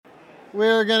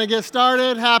We're going to get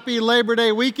started. Happy Labor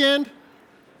Day weekend.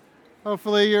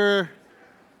 Hopefully you're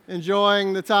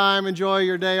enjoying the time. Enjoy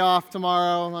your day off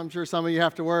tomorrow. I'm sure some of you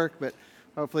have to work, but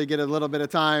hopefully get a little bit of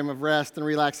time of rest and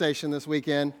relaxation this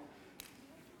weekend.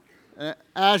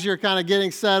 As you're kind of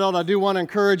getting settled, I do want to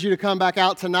encourage you to come back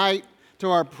out tonight to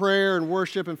our prayer and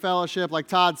worship and fellowship. Like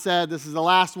Todd said, this is the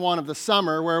last one of the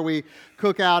summer where we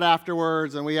cook out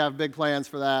afterwards, and we have big plans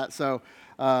for that. So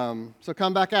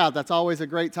come back out. That's always a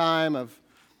great time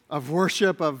of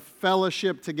worship, of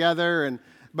fellowship together.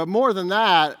 But more than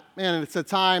that, man, it's a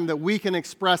time that we can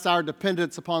express our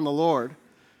dependence upon the Lord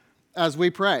as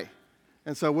we pray.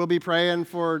 And so we'll be praying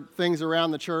for things around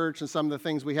the church and some of the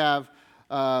things we have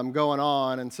going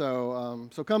on. And so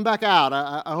come back out.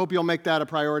 I hope you'll make that a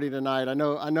priority tonight. I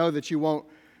know that you won't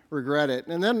regret it.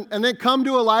 And then come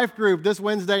to a life group this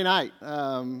Wednesday night.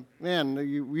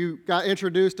 You got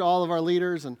introduced to all of our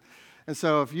leaders, and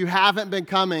so if you haven't been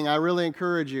coming, I really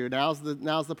encourage you. Now's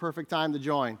the perfect time to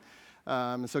join.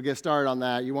 And so get started on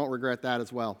that. You won't regret that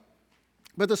as well.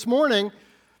 But this morning,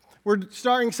 we're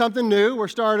starting something new. We're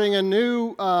starting a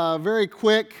new, very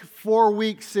quick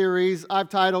 4-week series I've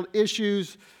titled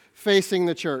Issues Facing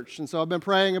the Church. And so I've been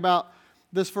praying about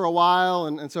this for a while,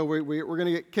 and so we're going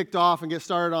to get kicked off and get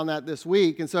started on that this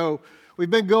week. And so we've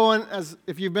been going, as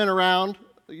if you've been around,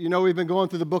 you know we've been going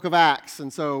through the book of Acts,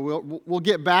 and so we'll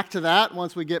get back to that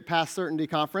once we get past Certainty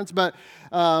Conference. But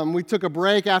we took a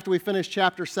break after we finished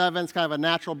chapter 7. It's kind of a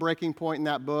natural breaking point in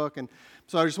that book, and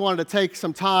so I just wanted to take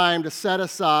some time to set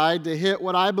aside to hit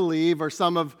what I believe are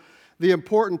some of the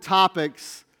important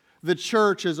topics the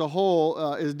church as a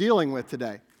whole is dealing with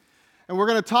today. And we're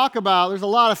going to talk about, there's a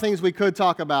lot of things we could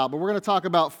talk about, but we're going to talk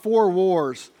about 4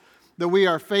 wars that we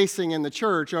are facing in the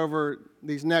church over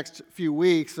these next few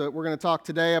weeks. We're going to talk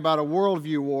today about a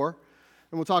worldview war,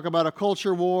 and we'll talk about a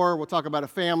culture war, we'll talk about a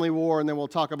family war, and then we'll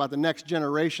talk about the next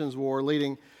generation's war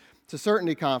leading to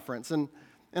Certainty Conference. And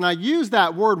I use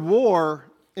that word war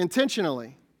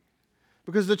intentionally,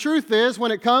 because the truth is,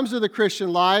 when it comes to the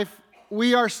Christian life,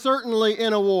 we are certainly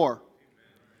in a war.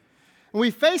 And we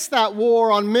face that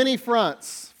war on many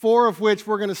fronts, 4 of which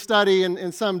we're going to study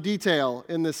in some detail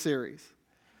in this series.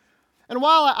 And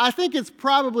while I think it's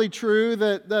probably true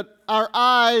that our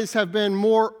eyes have been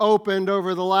more opened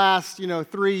over the last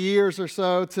 3 years or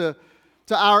so to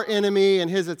our enemy and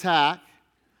his attack,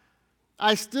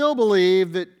 I still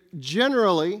believe that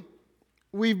generally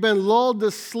we've been lulled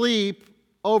to sleep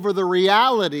over the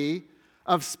reality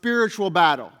of spiritual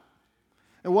battle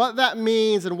and what that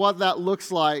means and what that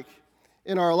looks like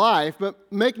in our life.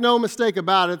 But make no mistake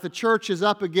about it, the church is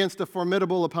up against a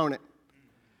formidable opponent.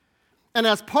 And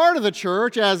as part of the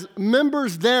church, as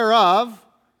members thereof,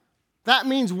 that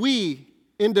means we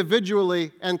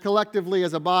individually and collectively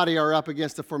as a body are up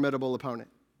against a formidable opponent.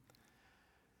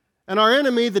 And our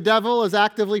enemy, the devil, is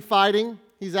actively fighting.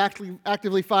 He's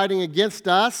actively fighting against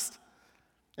us.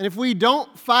 And if we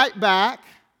don't fight back,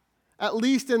 at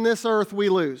least in this earth, we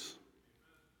lose.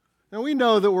 Now, we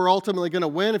know that we're ultimately going to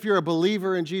win. If you're a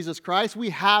believer in Jesus Christ, we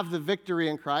have the victory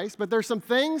in Christ. But there's some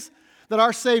things that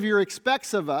our Savior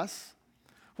expects of us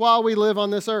while we live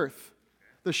on this earth,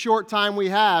 the short time we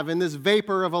have in this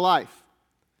vapor of a life.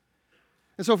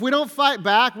 And so if we don't fight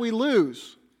back, we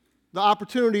lose the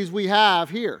opportunities we have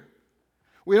here.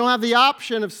 We don't have the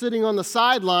option of sitting on the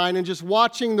sideline and just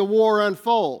watching the war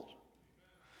unfold.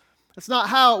 That's not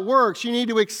how it works. You need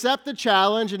to accept the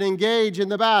challenge and engage in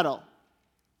the battle.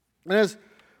 And as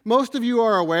most of you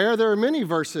are aware, there are many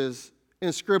verses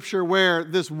in Scripture where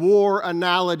this war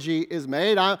analogy is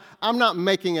made. I'm not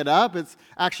making it up. It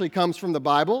actually comes from the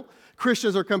Bible.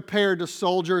 Christians are compared to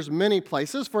soldiers many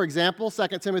places. For example, 2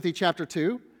 Timothy chapter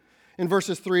 2, in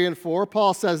verses 3 and 4,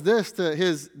 Paul says this to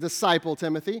his disciple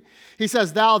Timothy. He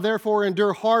says, "Thou therefore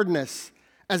endure hardness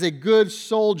as a good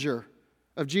soldier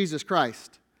of Jesus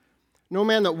Christ. No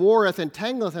man that warreth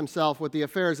entangleth himself with the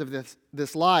affairs of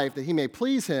this life, that he may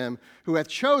please him who hath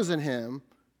chosen him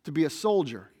to be a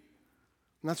soldier."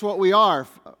 And that's what we are.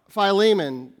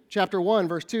 Philemon, chapter 1,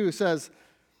 verse 2 says,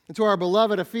 "And to our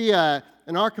beloved Apphia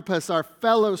and Archippus, our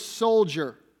fellow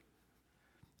soldier,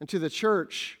 and to the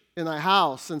church in thy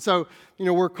house." And so,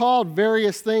 we're called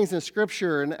various things in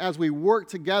Scripture, and as we work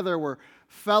together, we're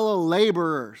fellow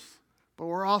laborers, but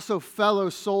we're also fellow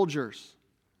soldiers.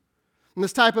 And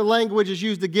this type of language is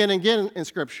used again and again in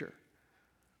Scripture.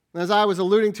 And as I was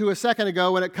alluding to a second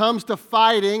ago, when it comes to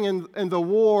fighting in the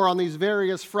war on these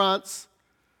various fronts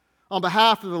on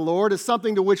behalf of the Lord, it's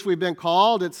something to which we've been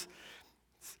called. It's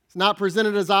not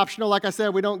presented as optional. Like I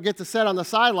said, we don't get to sit on the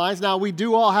sidelines. Now, we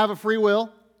do all have a free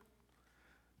will.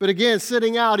 But again,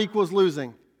 sitting out equals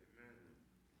losing.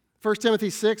 1 Timothy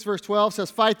 6, verse 12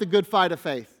 says, fight the good fight of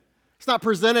faith. It's not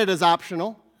presented as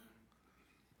optional.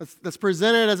 That's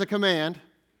presented as a command.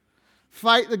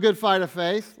 Fight the good fight of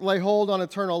faith. Lay hold on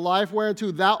eternal life,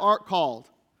 whereunto thou art called,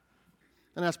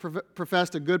 and hast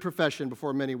professed a good profession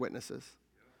before many witnesses.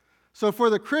 So for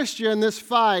the Christian, this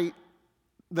fight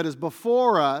that is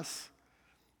before us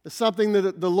is something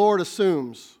that the Lord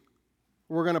assumes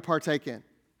we're going to partake in.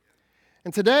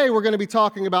 And today we're going to be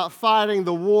talking about fighting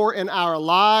the war in our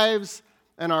lives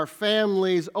and our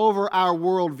families over our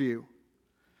worldview.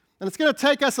 And it's going to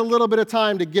take us a little bit of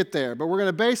time to get there, but we're going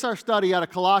to base our study out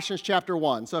of Colossians chapter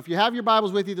 1. So if you have your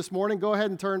Bibles with you this morning, go ahead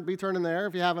and be turning there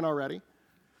if you haven't already.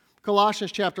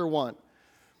 Colossians chapter 1.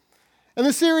 And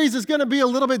this series is going to be a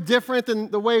little bit different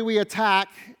than the way we attack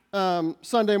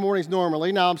Sunday mornings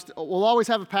normally. Now, we'll always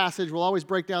have a passage. We'll always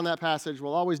break down that passage.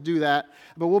 We'll always do that.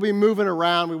 But we'll be moving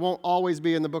around. We won't always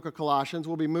be in the book of Colossians.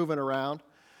 We'll be moving around.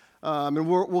 And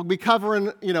we'll be covering,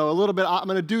 a little bit. I'm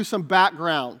going to do some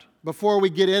background before we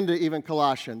get into even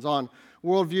Colossians on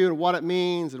worldview and what it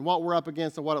means and what we're up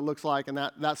against and what it looks like and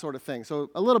that sort of thing. So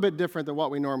a little bit different than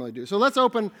what we normally do. So let's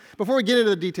open, before we get into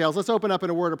the details, let's open up in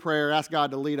a word of prayer, ask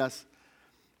God to lead us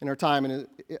in our time in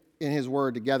His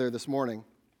Word together this morning.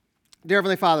 Dear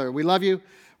Heavenly Father, we love you.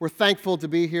 We're thankful to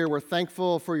be here. We're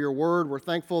thankful for your Word. We're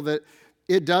thankful that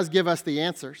it does give us the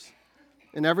answers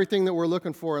in everything that we're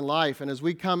looking for in life. And as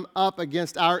we come up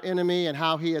against our enemy and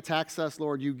how he attacks us,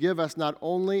 Lord, you give us not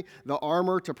only the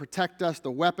armor to protect us,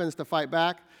 the weapons to fight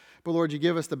back, but Lord, you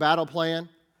give us the battle plan.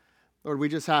 Lord, we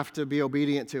just have to be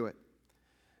obedient to it.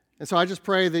 And so I just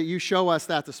pray that you show us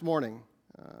that this morning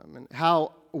and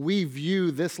how we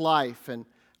view this life and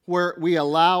where we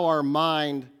allow our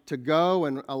mind to go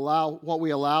and allow what we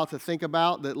allow to think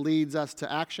about that leads us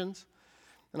to actions.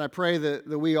 And I pray that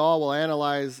we all will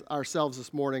analyze ourselves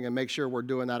this morning and make sure we're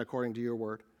doing that according to your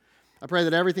word. I pray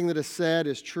that everything that is said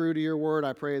is true to your word.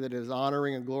 I pray that it is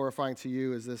honoring and glorifying to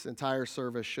you as this entire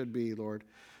service should be, Lord.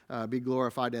 Be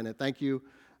glorified in it. Thank you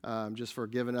just for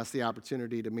giving us the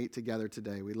opportunity to meet together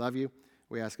today. We love you.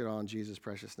 We ask it all in Jesus'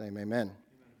 precious name. Amen.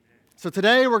 So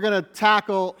today we're going to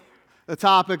tackle the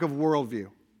topic of worldview.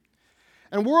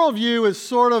 And worldview is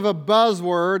sort of a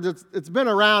buzzword. It's been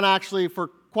around actually for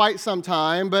quite some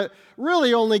time, but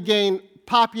really only gained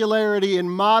popularity in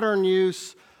modern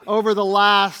use over the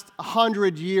last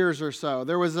 100 years or so.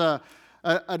 There was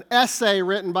an essay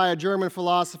written by a German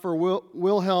philosopher,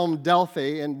 Wilhelm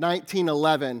Delphi, in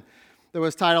 1911 that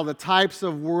was titled "The Types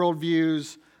of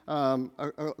Worldviews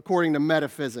According to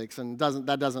Metaphysics," and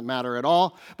that doesn't matter at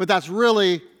all, but that's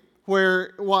really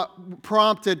what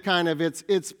prompted kind of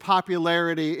its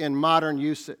popularity in modern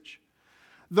usage.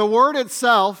 The word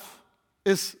itself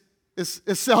is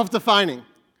self-defining.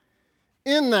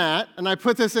 In that, and I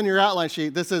put this in your outline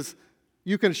sheet,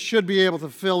 should be able to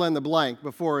fill in the blank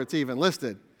before it's even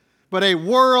listed. But a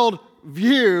world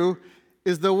view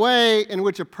is the way in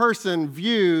which a person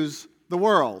views the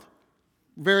world.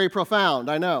 Very profound,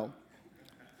 I know.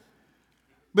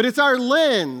 But it's our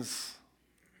lens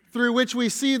through which we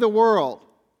see the world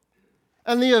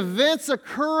and the events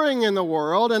occurring in the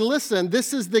world. And listen,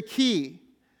 this is the key.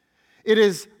 It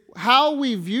is how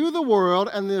we view the world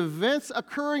and the events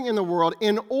occurring in the world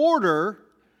in order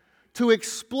to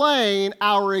explain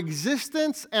our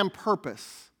existence and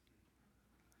purpose.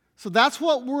 So that's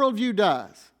what worldview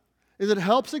does, is it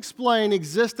helps explain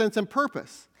existence and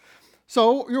purpose.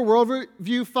 So your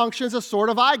worldview functions as sort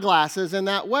of eyeglasses in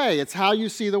that way. It's how you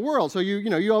see the world. So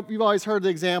you've always heard the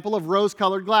example of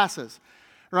rose-colored glasses,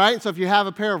 right? So if you have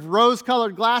a pair of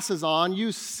rose-colored glasses on,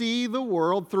 you see the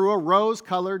world through a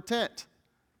rose-colored tint.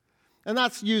 And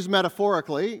that's used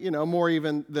metaphorically, more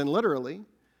even than literally.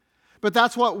 But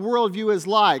that's what worldview is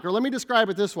like. Or let me describe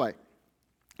it this way.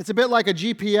 It's a bit like a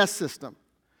GPS system.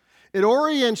 It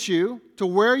orients you to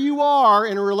where you are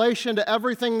in relation to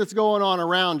everything that's going on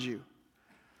around you.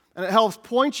 And it helps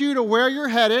point you to where you're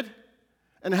headed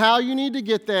and how you need to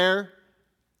get there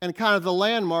and kind of the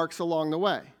landmarks along the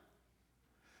way.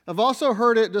 I've also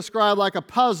heard it described like a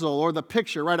puzzle or the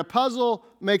picture, right? A puzzle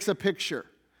makes a picture.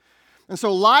 And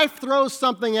so life throws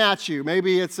something at you.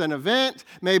 Maybe it's an event,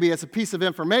 maybe it's a piece of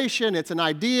information, it's an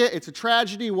idea, it's a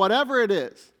tragedy, whatever it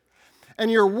is.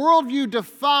 And your worldview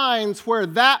defines where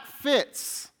that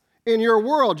fits in your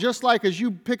world, just like as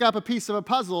you pick up a piece of a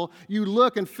puzzle, you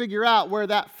look and figure out where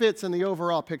that fits in the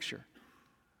overall picture.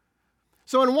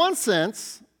 So in one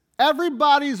sense,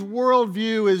 everybody's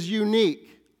worldview is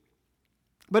unique.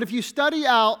 But if you study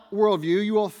out worldview,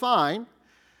 you will find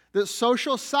that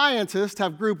social scientists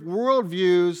have grouped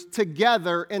worldviews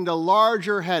together into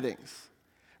larger headings,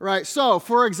 right? So,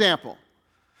 for example,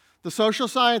 The social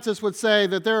scientists would say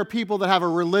that there are people that have a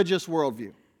religious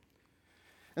worldview.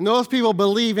 And those people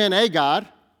believe in a God,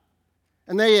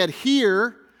 and they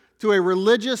adhere to a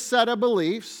religious set of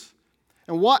beliefs,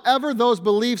 and whatever those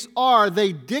beliefs are,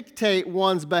 they dictate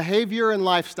one's behavior and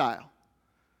lifestyle,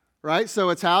 right? So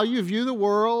it's how you view the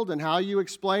world and how you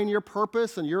explain your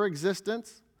purpose and your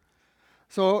existence.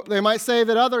 So they might say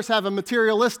that others have a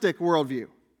materialistic worldview,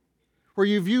 where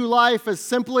you view life as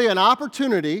simply an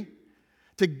opportunity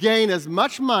to gain as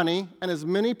much money and as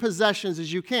many possessions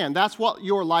as you can. That's what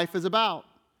your life is about.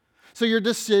 So your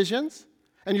decisions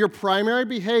and your primary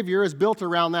behavior is built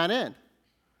around that end.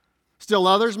 Still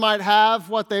others might have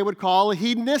what they would call a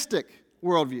hedonistic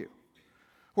worldview,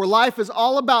 where life is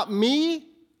all about me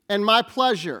and my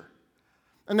pleasure.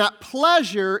 And that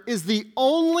pleasure is the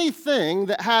only thing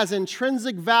that has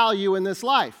intrinsic value in this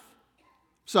life.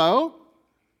 So,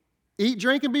 eat,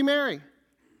 drink, and be merry.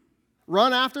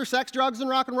 Run after sex, drugs, and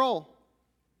rock and roll.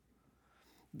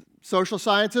 Social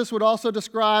scientists would also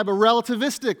describe a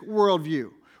relativistic worldview,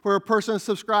 where a person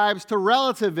subscribes to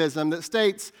relativism that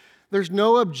states there's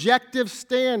no objective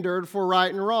standard for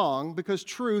right and wrong because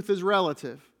truth is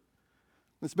relative.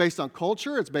 It's based on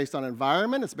culture, it's based on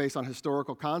environment, it's based on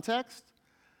historical context.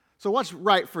 So what's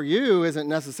right for you isn't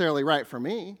necessarily right for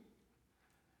me.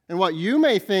 And what you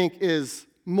may think is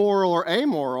moral or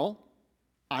amoral,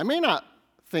 I may not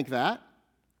think that.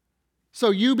 So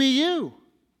you be you,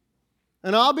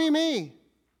 and I'll be me.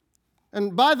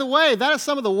 And by the way, that is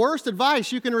some of the worst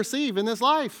advice you can receive in this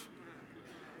life.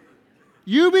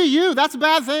 You be you, that's a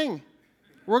bad thing.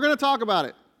 We're going to talk about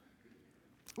it.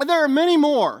 But there are many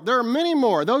more.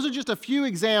 Those are just a few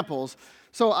examples.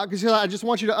 So I just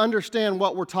want you to understand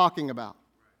what we're talking about.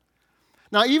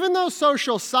 Now, even though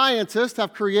social scientists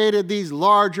have created these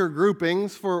larger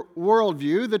groupings for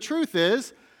worldview, the truth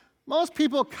is, most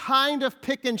people kind of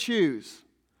pick and choose,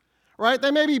 right?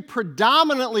 They may be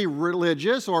predominantly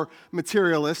religious or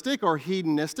materialistic or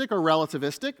hedonistic or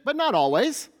relativistic, but not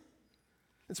always.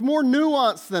 It's more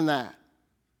nuanced than that.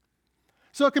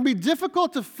 So it can be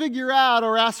difficult to figure out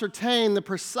or ascertain the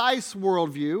precise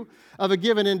worldview of a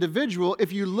given individual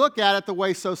if you look at it the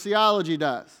way sociology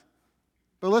does.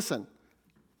 But listen,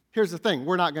 here's the thing,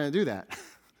 we're not going to do that.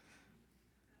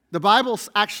 The Bible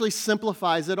actually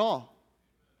simplifies it all.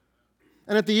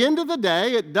 And at the end of the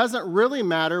day, it doesn't really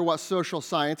matter what social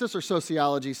scientists or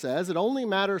sociology says. It only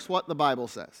matters what the Bible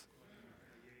says.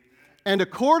 And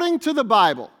according to the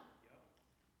Bible,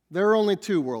 there are only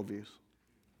two worldviews.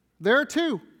 There are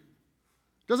two.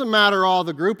 Doesn't matter all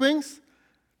the groupings.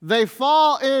 They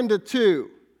fall into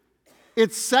two.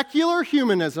 It's secular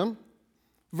humanism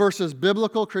versus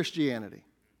biblical Christianity.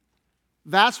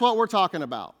 That's what we're talking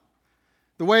about.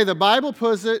 The way the Bible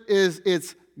puts it is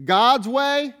it's God's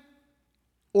way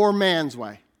or man's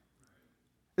way.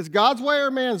 It's God's way or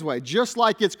man's way, just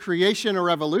like it's creation or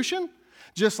evolution,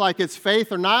 just like it's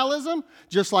faith or nihilism,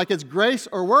 just like it's grace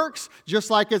or works, just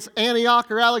like it's Antioch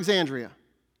or Alexandria.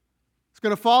 It's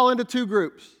going to fall into two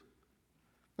groups.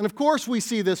 And of course we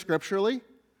see this scripturally.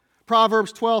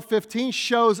 Proverbs 12:15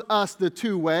 shows us the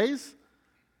two ways.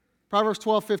 Proverbs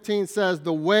 12:15 says,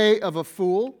 "The way of a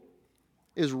fool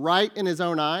is right in his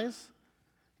own eyes,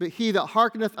 but he that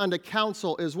hearkeneth unto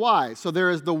counsel is wise." So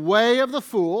there is the way of the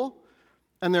fool,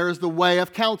 and there is the way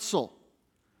of counsel.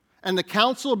 And the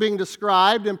counsel being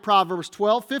described in Proverbs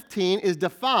 12:15 is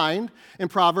defined in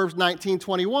Proverbs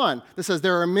 19:21. That says,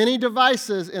 "There are many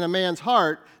devices in a man's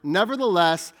heart,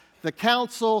 nevertheless, the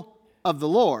counsel of the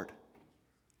Lord,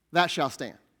 that shall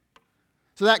stand."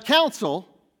 So that counsel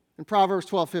in Proverbs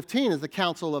 12:15 is the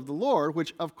counsel of the Lord,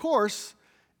 which, of course,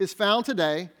 is found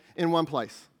today in one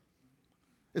place.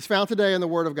 It's found today in the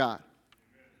Word of God.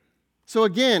 So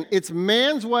again, it's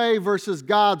man's way versus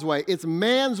God's way. It's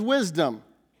man's wisdom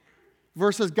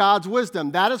versus God's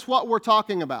wisdom. That is what we're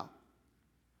talking about.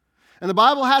 And the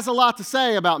Bible has a lot to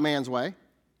say about man's way.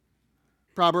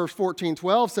 Proverbs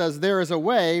 14:12 says, "There is a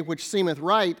way which seemeth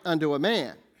right unto a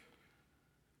man,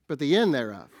 but the end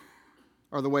thereof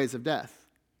are the ways of death."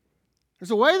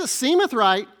 There's a way that seemeth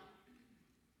right,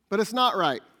 but it's not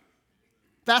right.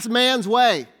 That's man's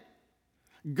way.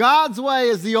 God's way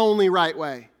is the only right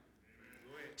way.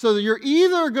 So you're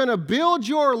either going to build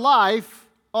your life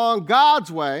on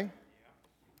God's way,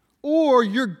 or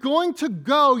you're going to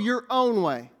go your own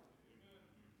way.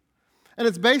 And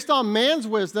it's based on man's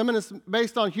wisdom, and it's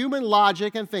based on human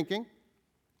logic and thinking.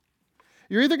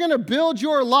 You're either going to build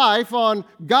your life on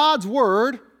God's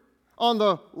word, on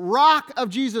the rock of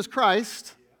Jesus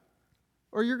Christ,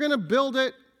 or you're going to build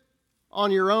it on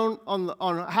your own,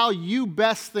 on how you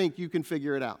best think you can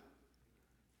figure it out.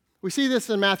 We see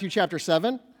this in Matthew chapter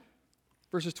 7.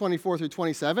 Verses 24 through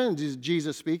 27,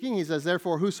 Jesus speaking, he says,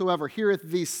 "Therefore, whosoever heareth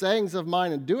these sayings of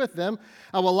mine and doeth them,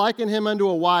 I will liken him unto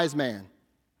a wise man,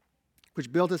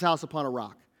 which built his house upon a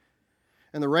rock.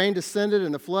 And the rain descended,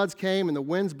 and the floods came, and the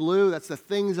winds blew." That's the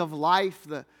things of life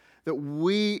that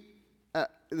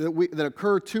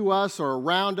occur to us or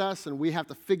around us, and we have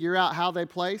to figure out how they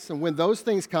place. And when those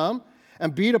things come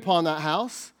and beat upon that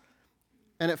house,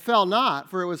 and it fell not,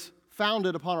 for it was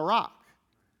founded upon a rock.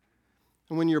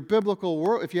 And when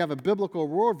if you have a biblical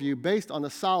worldview based on the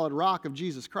solid rock of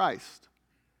Jesus Christ,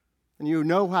 and you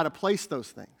know how to place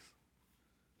those things.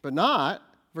 But not,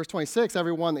 verse 26,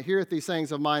 "Everyone that heareth these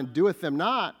sayings of mine doeth them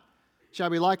not, shall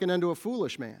be likened unto a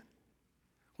foolish man,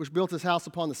 which built his house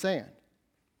upon the sand.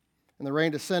 And the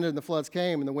rain descended, and the floods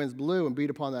came, and the winds blew and beat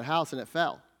upon that house, and it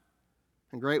fell.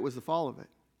 And great was the fall of it."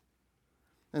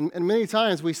 And many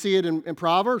times we see it in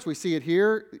Proverbs, we see it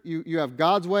here. You have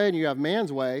God's way and you have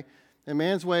man's way. And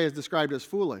man's way is described as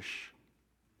foolish.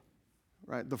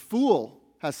 Right? The fool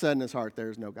has said in his heart, "There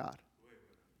is no God."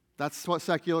 That's what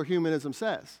secular humanism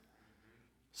says.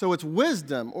 So it's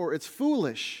wisdom or it's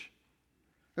foolish.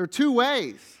 There are two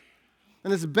ways.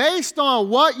 And it's based on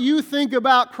what you think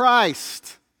about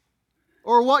Christ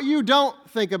or what you don't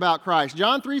think about Christ.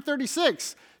 John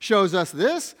 3:36 shows us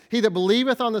this. "He that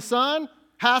believeth on the Son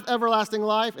hath everlasting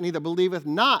life, and he that believeth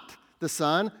not the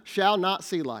Son shall not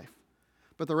see life.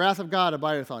 But the wrath of God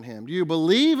abideth on him." Do you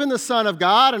believe in the Son of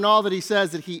God and all that he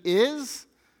says that he is,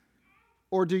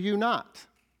 or do you not?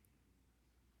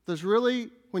 There's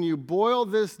really, when you boil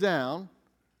this down,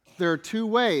 there are two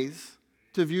ways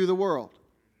to view the world.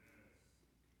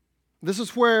 This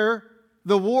is where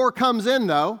the war comes in,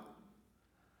 though,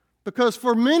 because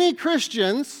for many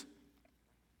Christians,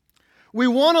 we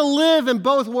want to live in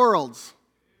both worlds.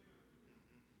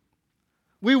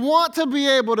 We want to be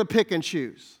able to pick and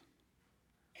choose.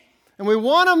 And we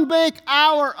want to make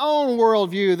our own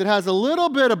worldview that has a little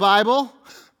bit of Bible,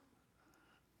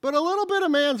 but a little bit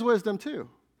of man's wisdom too.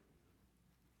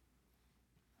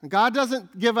 And God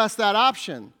doesn't give us that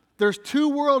option. There's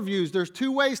two worldviews. There's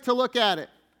two ways to look at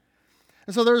it.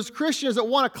 And so there's Christians that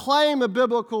want to claim a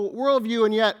biblical worldview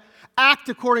and yet act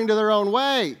according to their own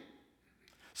way.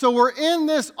 So we're in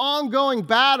this ongoing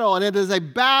battle, and it is a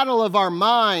battle of our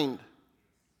mind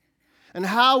and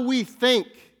how we think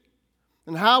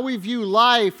and how we view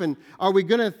life. And are we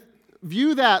going to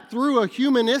view that through a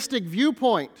humanistic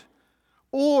viewpoint,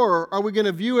 or are we going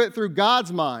to view it through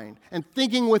God's mind and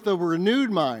thinking with a renewed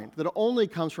mind that only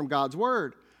comes from God's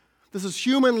word? This is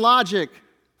human logic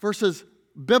versus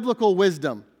biblical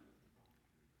wisdom.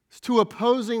 It's two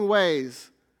opposing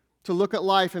ways to look at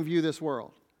life and view this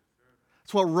world.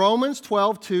 It's what Romans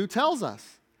 12:2 tells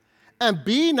us. "And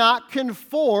be not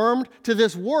conformed to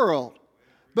this world,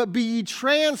 but be ye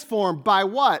transformed by"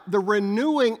 what? "The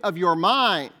renewing of your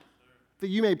mind, that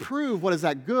you may prove what is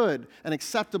that good and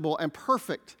acceptable and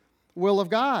perfect will of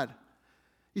God."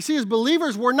 You see, as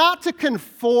believers, we're not to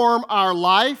conform our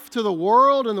life to the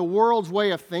world and the world's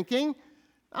way of thinking.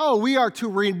 No, we are to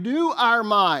renew our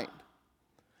mind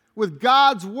with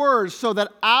God's word so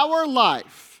that our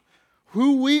life,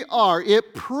 who we are,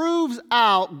 it proves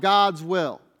out God's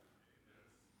will.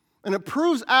 And it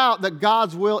proves out that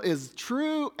God's will is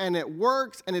true and it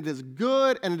works and it is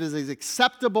good and it is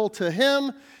acceptable to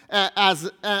Him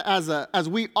as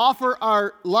we offer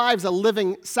our lives a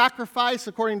living sacrifice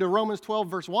according to Romans 12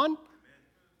 verse 1.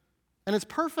 And it's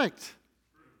perfect.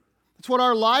 It's what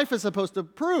our life is supposed to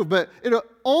prove. But it'll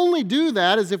only do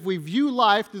that as if we view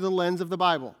life through the lens of the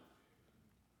Bible.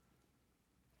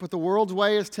 But the world's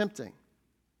way is tempting.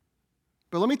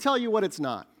 But let me tell you what it's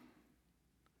not.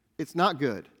 It's not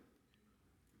good.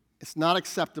 It's not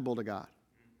acceptable to God.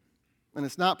 And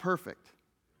it's not perfect.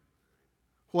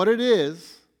 What it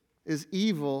is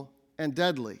evil and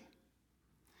deadly.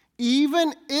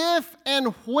 Even if and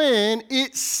when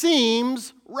it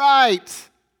seems right.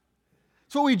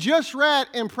 It's what we just read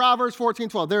in Proverbs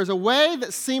 14:12. "There is a way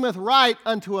that seemeth right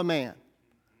unto a man,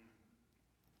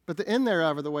 but the end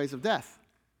thereof are the ways of death."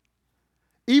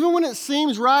 Even when it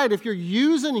seems right, if you're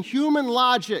using human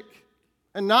logic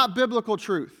and not biblical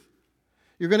truth,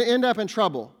 you're going to end up in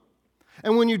trouble.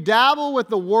 And when you dabble with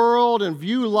the world and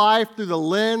view life through the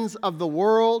lens of the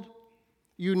world,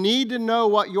 you need to know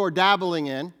what you're dabbling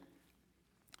in,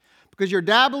 because you're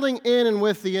dabbling in and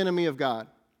with the enemy of God.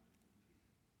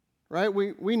 Right?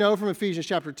 We know from Ephesians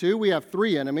chapter 2, we have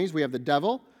three enemies. We have the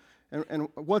devil, and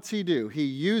what's he do? He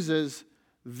uses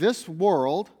this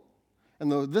world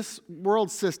and this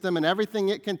world system and everything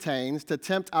it contains to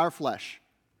tempt our flesh.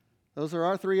 Those are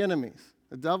our three enemies: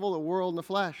 the devil, the world, and the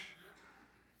flesh.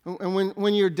 And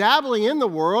when you're dabbling in the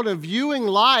world and viewing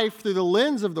life through the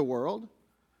lens of the world,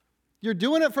 You're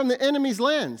doing it from the enemy's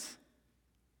lens.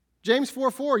 James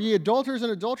 4:4, ye adulterers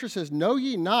and adulteresses, know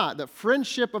ye not that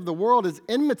friendship of the world is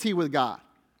enmity with God?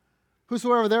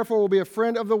 Whosoever therefore will be a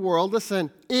friend of the world, listen,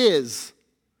 is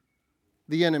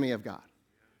the enemy of God.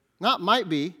 Not might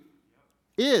be,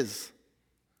 is.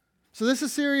 So this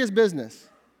is serious business.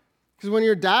 Because when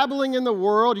you're dabbling in the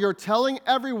world, you're telling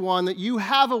everyone that you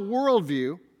have a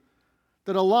worldview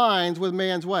that aligns with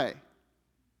man's way,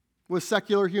 with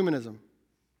secular humanism.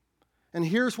 And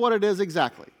here's what it is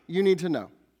exactly. You need to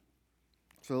know.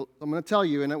 So I'm going to tell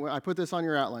you, and I put this on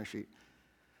your outline sheet.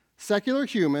 Secular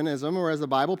humanism, or as the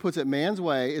Bible puts it, man's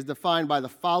way, is defined by the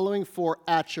following 4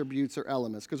 attributes or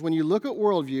elements. Because when you look at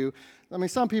worldview, I mean,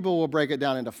 some people will break it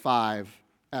down into 5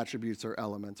 attributes or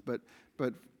elements, but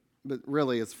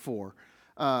really it's 4.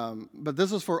 But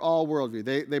this is for all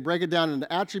worldview. They break it down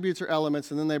into attributes or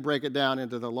elements, and then they break it down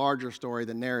into the larger story,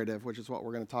 the narrative, which is what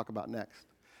we're going to talk about next.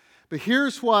 But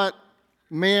here's what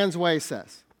man's way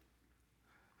says.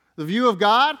 The view of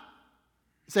God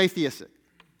is atheistic.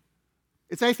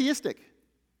 It's atheistic.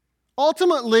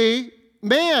 Ultimately,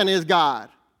 man is God.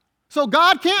 So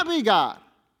God can't be God.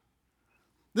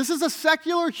 This is a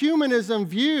secular humanism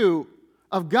view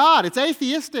of God. It's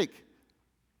atheistic.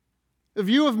 The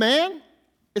view of man,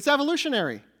 it's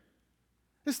evolutionary.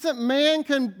 It's that man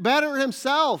can better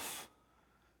himself,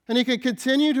 and he can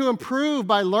continue to improve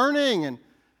by learning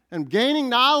and gaining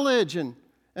knowledge, and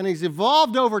he's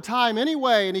evolved over time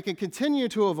anyway, and he can continue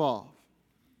to evolve.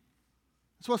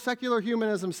 That's what secular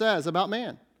humanism says about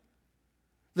man.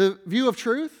 The view of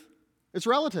truth, it's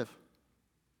relative.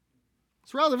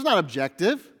 It's relative, it's not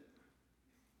objective.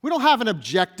 We don't have an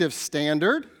objective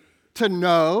standard to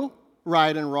know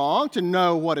right and wrong, to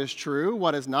know what is true,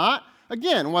 what is not.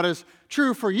 Again, what is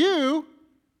true for you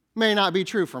may not be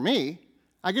true for me.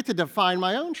 I get to define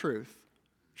my own truth.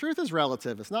 Truth is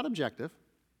relative, it's not objective.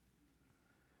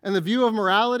 And the view of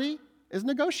morality is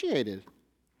negotiated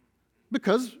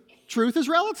because truth is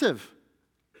relative.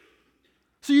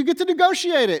 So you get to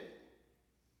negotiate it.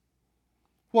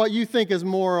 What you think is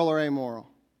moral or amoral.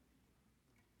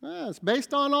 It's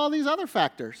based on all these other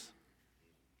factors.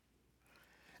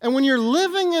 And when you're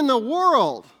living in the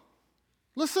world,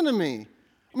 listen to me.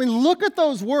 I mean, look at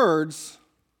those words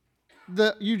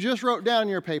that you just wrote down in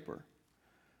your paper.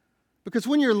 Because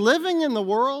when you're living in the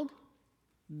world,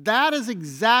 that is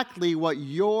exactly what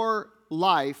your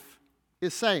life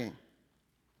is saying.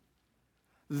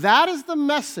 That is the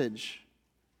message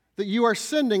that you are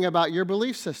sending about your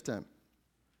belief system.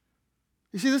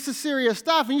 You see, this is serious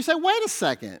stuff, and you say, wait a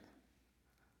second.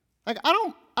 Like, I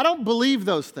don't believe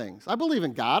those things. I believe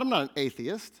in God. I'm not an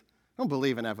atheist. I don't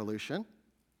believe in evolution.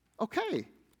 Okay.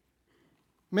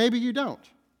 Maybe you don't.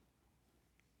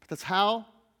 But that's how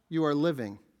you are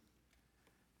living.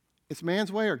 It's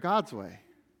man's way or God's way.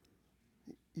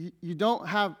 You don't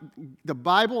have, the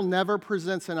Bible never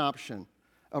presents an option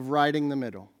of riding the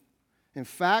middle. In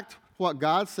fact, what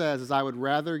God says is, I would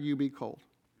rather you be cold.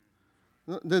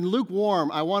 Than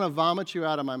lukewarm, I want to vomit you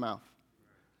out of my mouth.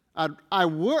 Or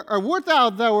wert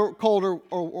thou were cold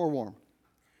or warm?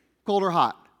 Cold or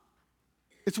hot?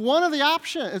 It's one of the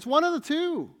options. It's one of the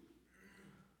two.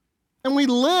 And we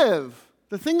live.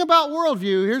 The thing about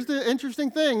worldview, here's the interesting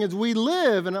thing, is we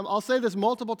live, and I'll say this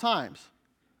multiple times,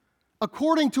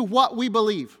 according to what we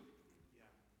believe.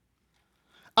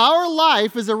 Our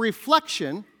life is a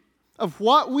reflection of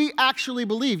what we actually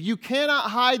believe. You cannot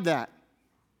hide that.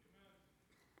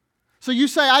 So you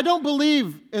say, I don't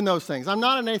believe in those things. I'm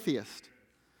not an atheist.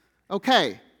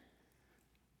 Okay.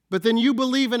 But then you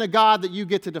believe in a God that you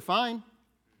get to define.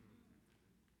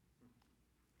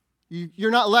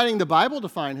 You're not letting the Bible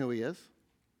define who he is.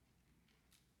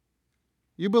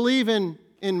 You believe in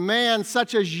man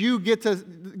such as you get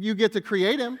to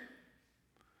create him.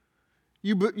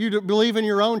 You believe in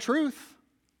your own truth.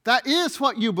 That is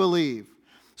what you believe.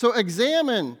 So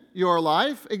examine your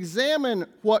life, examine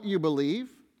what you believe,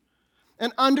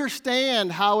 and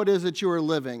understand how it is that you are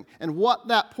living and what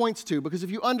that points to. Because if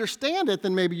you understand it,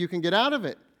 then maybe you can get out of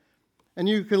it. And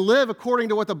you can live according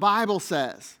to what the Bible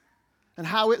says and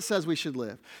how it says we should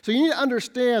live. So you need to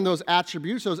understand those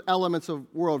attributes, those elements of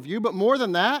worldview. But more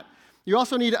than that, you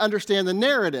also need to understand the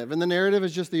narrative. And the narrative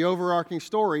is just the overarching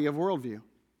story of worldview.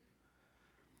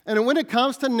 And when it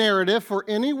comes to narrative for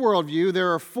any worldview,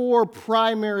 there are 4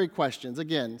 primary questions.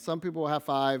 Again, some people will have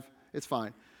 5. It's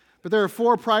fine. But there are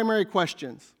 4 primary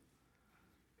questions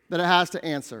that it has to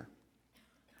answer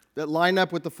that line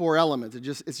up with the 4 elements.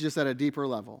 It's just at a deeper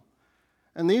level.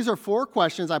 And these are 4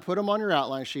 questions. I put them on your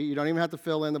outline sheet. You don't even have to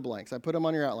fill in the blanks. I put them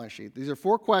on your outline sheet. These are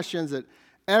 4 questions that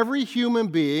every human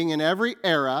being in every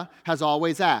era has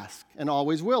always asked and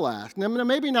always will ask. Now,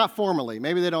 maybe not formally.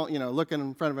 Maybe they don't, look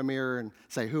in front of a mirror and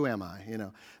say, who am I?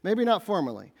 Maybe not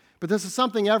formally. But this is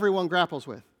something everyone grapples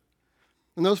with.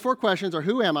 And those 4 questions are,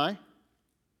 who am I?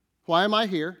 Why am I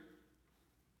here?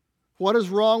 What is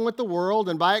wrong with the world?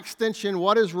 And by extension,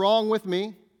 what is wrong with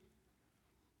me?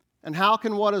 And how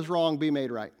can what is wrong be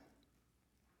made right?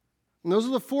 And those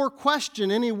are the 4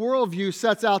 questions any worldview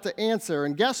sets out to answer.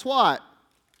 And guess what?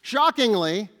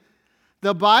 Shockingly,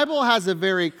 the Bible has a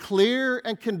very clear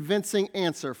and convincing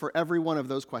answer for every one of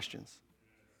those questions.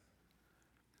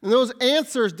 And those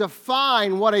answers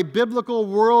define what a biblical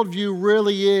worldview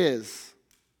really is.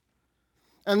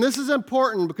 And this is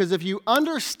important because if you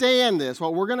understand this,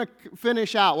 what we're going to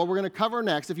finish out, what we're going to cover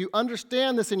next, if you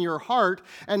understand this in your heart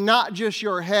and not just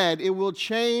your head, it will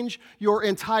change your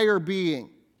entire being.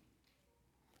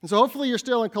 And so hopefully you're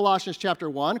still in Colossians chapter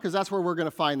 1 because that's where we're going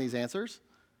to find these answers.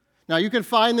 Now you can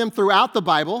find them throughout the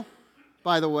Bible,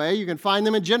 by the way. You can find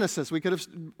them in Genesis. We could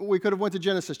have went to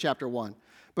Genesis chapter 1.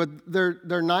 But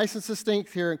they're nice and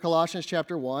succinct here in Colossians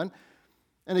chapter 1.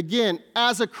 And again,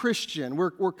 as a Christian,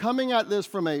 we're coming at this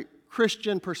from a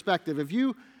Christian perspective. If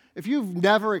you've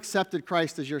never accepted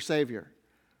Christ as your Savior,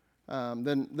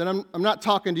 then I'm not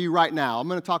talking to you right now. I'm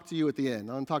going to talk to you at the end.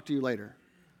 I'm going to talk to you later.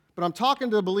 But I'm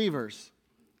talking to believers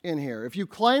in here. If you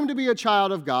claim to be a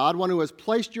child of God, one who has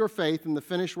placed your faith in the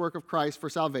finished work of Christ for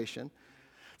salvation,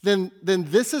 then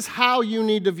this is how you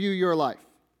need to view your life.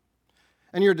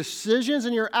 And your decisions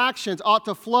and your actions ought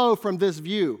to flow from this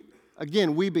view.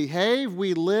 Again, we behave,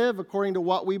 we live according to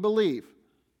what we believe.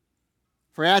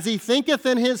 For as he thinketh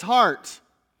in his heart,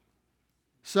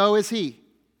 so is he.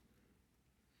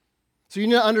 So you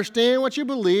need to understand what you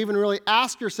believe and really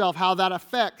ask yourself how that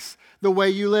affects the way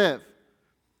you live.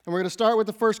 And we're going to start with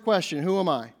the first question, who am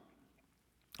I?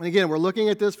 And again, we're looking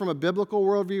at this from a biblical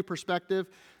worldview perspective,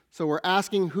 so we're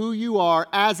asking who you are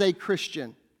as a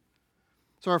Christian.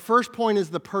 So our first point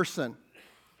is the person.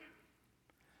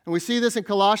 And we see this in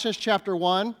Colossians chapter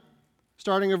 1,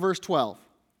 starting in verse 12.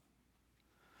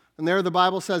 And there the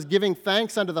Bible says, giving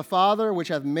thanks unto the Father, which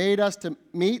hath made us to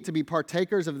meet to be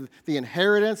partakers of the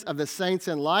inheritance of the saints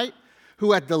in light,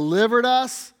 who hath delivered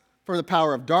us from the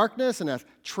power of darkness and hath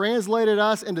translated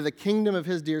us into the kingdom of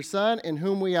his dear Son, in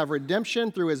whom we have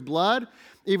redemption through his blood,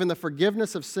 even the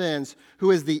forgiveness of sins,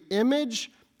 who is the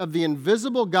image of the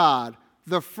invisible God,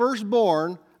 the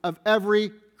firstborn of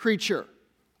every creature.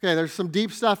 Okay, there's some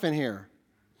deep stuff in here.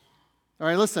 All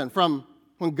right, listen, from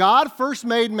when God first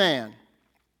made man,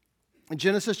 in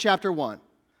Genesis chapter 1,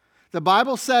 the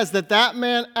Bible says that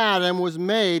man, Adam, was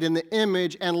made in the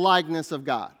image and likeness of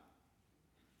God.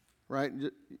 Right?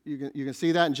 You can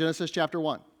see that in Genesis chapter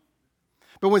 1.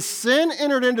 But when sin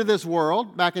entered into this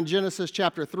world, back in Genesis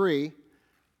chapter 3,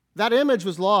 that image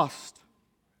was lost.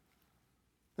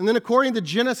 And then according to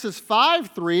Genesis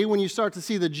 5:3, when you start to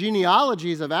see the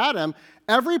genealogies of Adam,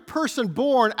 every person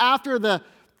born after the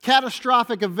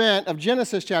catastrophic event of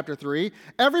Genesis chapter 3,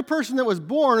 every person that was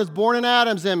born is born in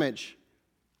Adam's image,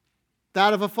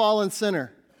 that of a fallen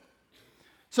sinner.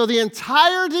 So the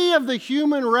entirety of the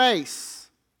human race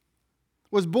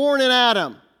was born in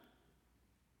Adam.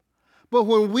 But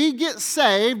when we get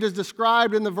saved, as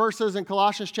described in the verses in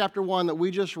Colossians chapter 1 that we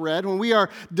just read, when we are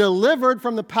delivered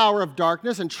from the power of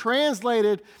darkness and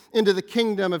translated into the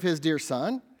kingdom of his dear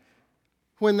Son,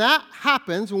 when that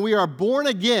happens, when we are born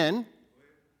again,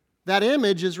 that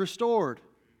image is restored.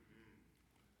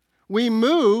 We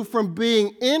move from being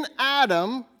in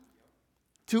Adam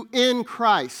to in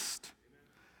Christ.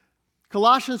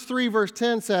 Colossians 3 verse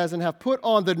 10 says, and have put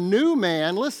on the new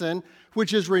man, listen,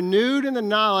 which is renewed in the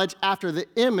knowledge after the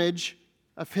image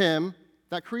of him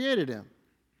that created him.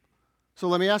 So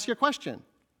let me ask you a question.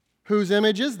 Whose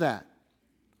image is that?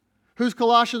 Who's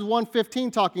Colossians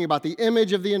 1:15 talking about? The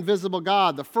image of the invisible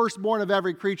God, the firstborn of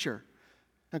every creature.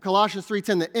 And Colossians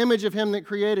 3:10, the image of him that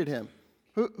created him.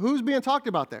 Who's being talked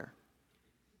about there?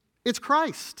 It's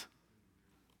Christ.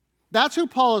 That's who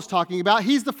Paul is talking about.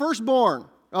 He's the firstborn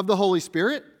of the Holy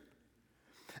Spirit.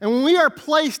 And when we are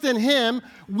placed in him,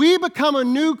 we become a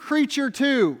new creature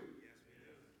too.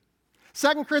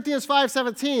 2 Corinthians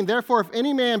 5:17, therefore if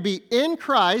any man be in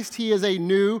Christ, he is a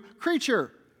new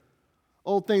creature.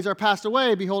 Old things are passed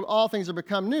away, behold, all things are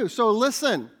become new. So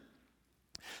listen,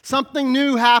 something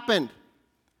new happened.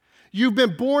 You've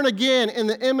been born again in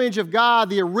the image of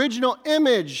God. The original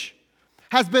image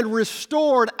has been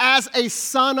restored as a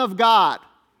son of God.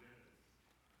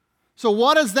 So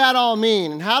what does that all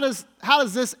mean? And how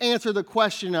does this answer the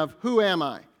question of who am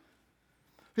I?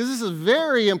 Because this is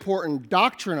very important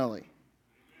doctrinally.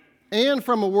 and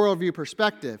from a worldview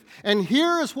perspective. And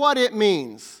here is what it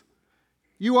means.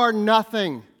 You are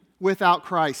nothing without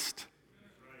Christ.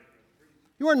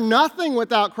 You are nothing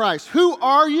without Christ. Who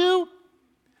are you?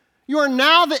 You are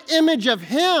now the image of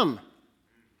Him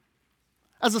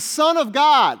as a son of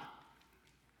God.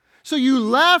 So you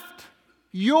left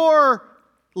your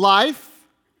life,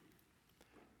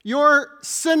 your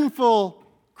sinful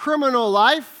criminal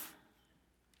life,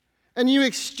 and you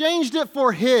exchanged it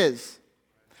for His.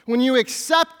 When you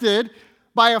accepted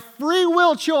by a free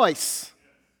will choice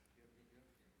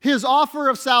His offer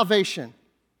of salvation.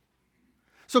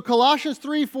 So Colossians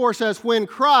 3:4 says, when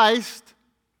Christ,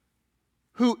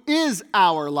 who is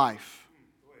our life,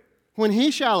 when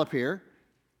He shall appear,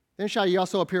 then shall ye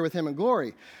also appear with Him in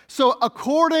glory. So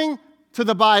according to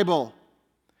the Bible,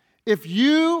 if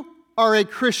you are a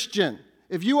Christian,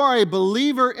 if you are a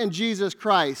believer in Jesus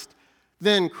Christ,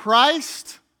 then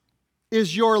Christ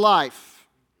is your life.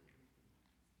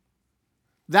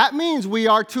 That means we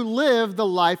are to live the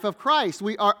life of Christ.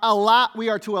 We are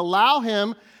to allow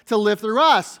Him to live through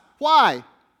us. Why?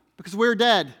 Because we're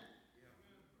dead.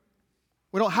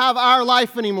 We don't have our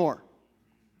life anymore.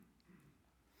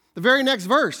 The very next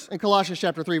verse in Colossians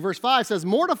chapter 3, verse 5 says,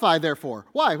 mortify therefore.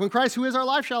 Why? When Christ, who is our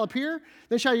life, shall appear,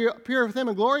 then shall you appear with Him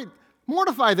in glory.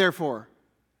 Mortify therefore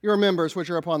your members which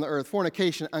are upon the earth,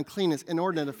 fornication, uncleanness,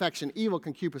 inordinate affection, evil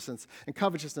concupiscence, and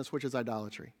covetousness, which is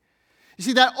idolatry. You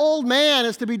see, that old man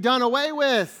is to be done away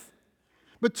with.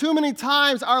 But too many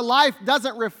times our life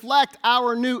doesn't reflect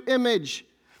our new image.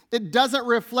 It doesn't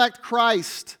reflect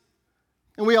Christ.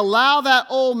 And we allow that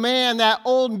old man, that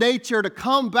old nature to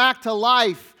come back to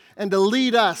life and to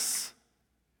lead us.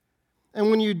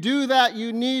 And when you do that,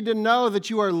 you need to know that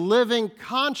you are living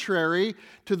contrary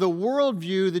to the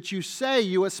worldview that you say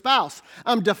you espouse.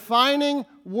 I'm defining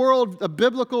a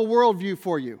biblical worldview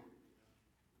for you.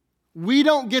 We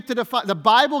don't get to define, the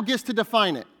Bible gets to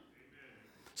define it.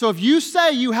 So if you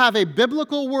say you have a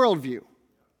biblical worldview,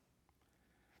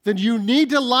 then you need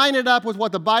to line it up with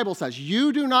what the Bible says.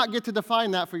 You do not get to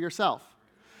define that for yourself.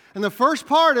 And the first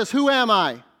part is, who am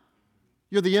I?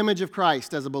 You're the image of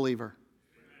Christ as a believer.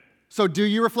 So do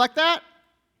you reflect that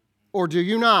or do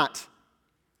you not?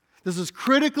 This is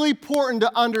critically important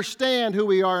to understand who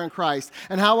we are in Christ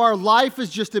and how our life is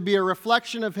just to be a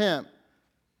reflection of Him.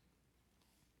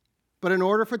 But in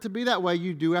order for it to be that way,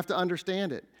 you do have to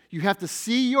understand it. You have to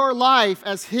see your life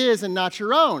as His and not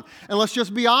your own. And let's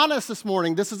just be honest this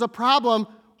morning. This is a problem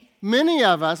many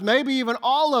of us, maybe even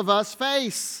all of us,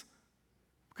 face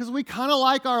because we kind of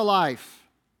like our life.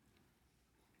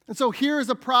 And so here's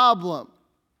a problem.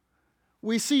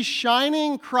 We see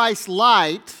shining Christ's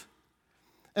light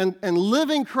and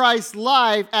living Christ's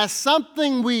life as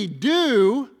something we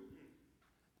do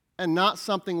and not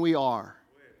something we are.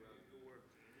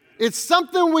 It's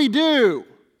something we do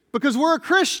because we're a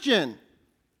Christian.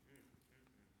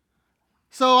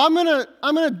 So I'm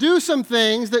gonna do some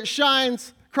things that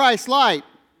shines Christ's light.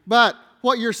 But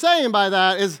what you're saying by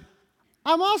that is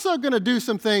I'm also gonna do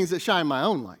some things that shine my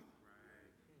own light.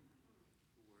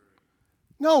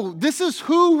 No, this is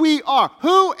who we are.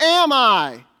 Who am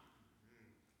I?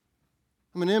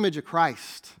 I'm an image of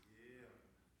Christ.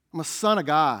 I'm a son of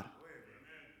God.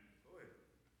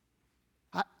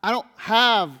 I don't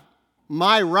have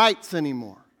my rights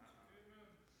anymore.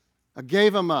 I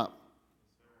gave them up.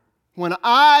 When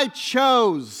I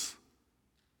chose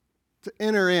to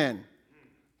enter in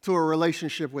to a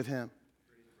relationship with Him.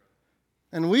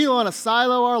 And we want to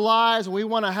silo our lives, and we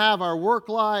want to have our work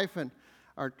life and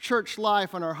our church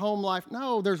life and our home life.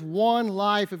 No, there's one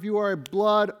life. If you are a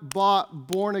blood-bought,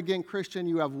 born-again Christian,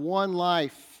 you have one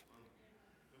life.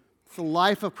 It's the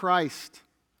life of Christ.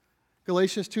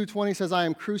 Galatians 2:20 says, I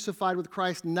am crucified with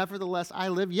Christ, nevertheless I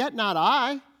live, yet not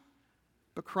I,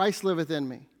 but Christ liveth in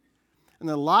me. And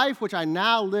the life which I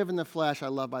now live in the flesh, I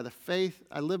live by the faith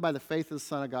of the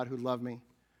Son of God who loved me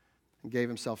and gave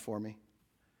Himself for me.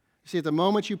 See, at the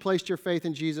moment you placed your faith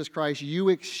in Jesus Christ, you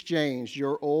exchanged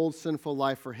your old sinful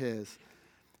life for His.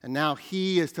 And now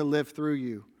He is to live through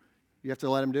you. You have to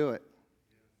let Him do it.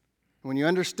 When you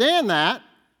understand that,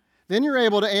 then you're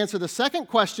able to answer the second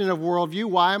question of worldview,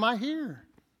 why am I here?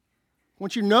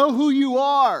 Once you know who you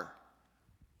are,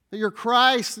 that you're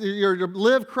Christ, you're to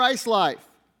live Christ's life.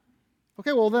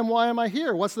 Okay, well then why am I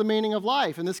here? What's the meaning of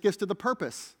life? And this gets to the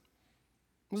purpose.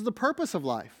 What is the purpose of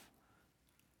life?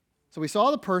 So we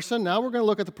saw the person, now we're going to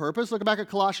look at the purpose. Look back at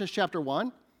Colossians chapter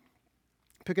 1.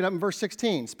 Pick it up in verse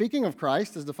 16. Speaking of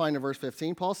Christ, as defined in verse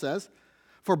 15, Paul says,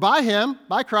 for by Him,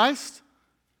 by Christ,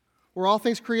 were all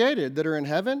things created that are in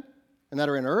heaven and that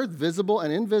are in earth, visible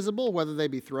and invisible, whether they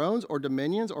be thrones or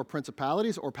dominions or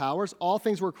principalities or powers. All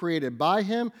things were created by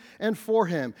him and for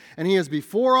him. And he is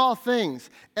before all things,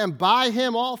 and by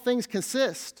him all things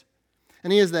consist.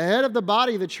 And he is the head of the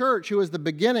body, the church, who is the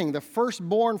beginning, the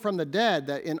firstborn from the dead,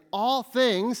 that in all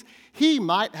things he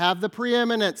might have the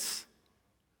preeminence.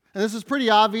 And this is pretty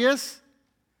obvious.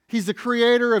 He's the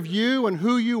creator of you and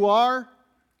who you are.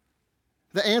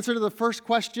 The answer to the first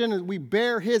question is we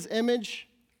bear his image.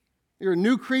 You're a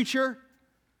new creature.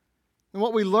 And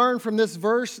what we learn from this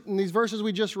verse, and these verses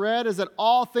we just read, is that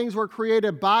all things were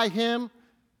created by him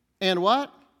and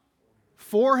what?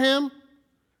 For him.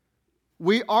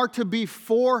 We are to be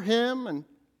for him.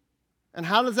 And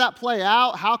how does that play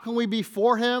out? How can we be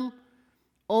for him?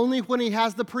 Only when he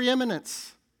has the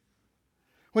preeminence.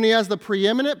 When he has the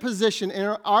preeminent position in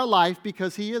our life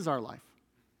because he is our life.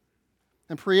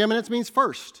 And preeminence means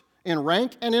first in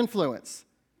rank and influence.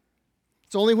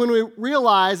 It's only when we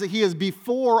realize that he is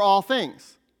before all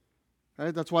things.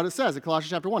 Right? That's what it says in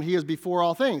Colossians chapter 1. He is before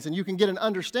all things. And you can get an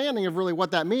understanding of really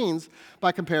what that means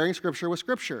by comparing Scripture with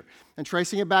Scripture and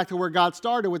tracing it back to where God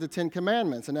started with the Ten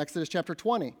Commandments in Exodus chapter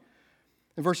 20.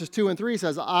 In verses 2 and 3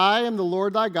 says, I am the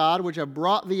Lord thy God, which have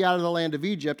brought thee out of the land of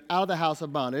Egypt, out of the house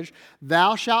of bondage.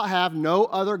 Thou shalt have no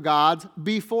other gods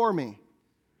before me.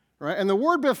 Right? And the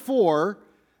word before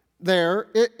there,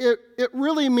 it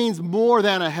really means more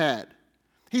than ahead.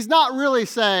 He's not really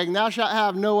saying, thou shalt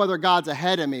have no other gods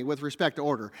ahead of me with respect to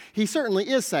order. He certainly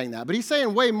is saying that, but he's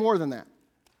saying way more than that.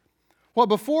 What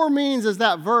before means is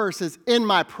that verse is in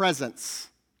my presence.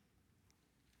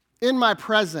 In my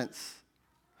presence.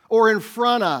 Or in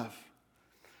front of.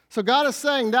 So God is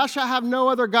saying, thou shalt have no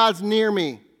other gods near me.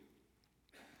 You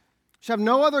shall have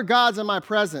no other gods in my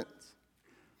presence.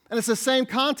 And it's the same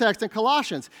context in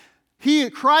Colossians.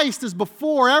 Christ is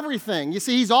before everything. You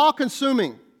see, he's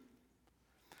all-consuming.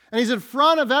 And he's in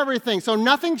front of everything, so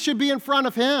nothing should be in front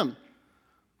of him.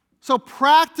 So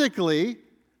practically,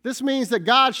 this means that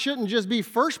God shouldn't just be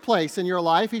first place in your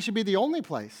life, he should be the only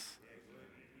place.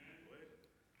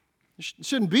 There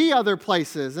shouldn't be other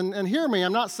places. And hear me,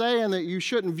 I'm not saying that you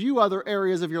shouldn't view other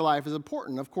areas of your life as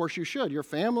important. Of course you should. Your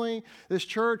family, this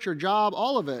church, your job,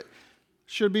 all of it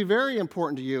should be very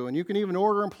important to you, and you can even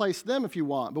order and place them if you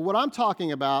want. But what I'm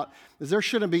talking about is there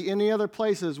shouldn't be any other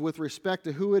places with respect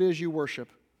to who it is you worship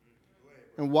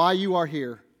and why you are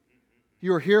here.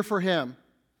 You are here for him.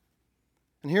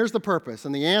 And here's the purpose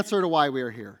and the answer to why we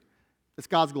are here. It's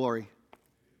God's glory.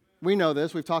 We know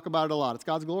this. We've talked about it a lot. It's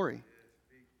God's glory.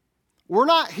 We're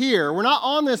not here. We're not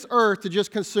on this earth to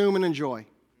just consume and enjoy.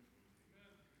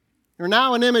 You're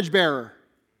now an image bearer,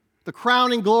 the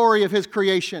crowning glory of his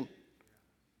creation.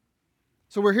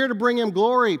 So we're here to bring him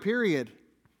glory, period.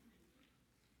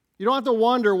 You don't have to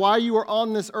wonder why you are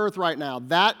on this earth right now.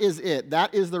 That is it.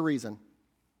 That is the reason.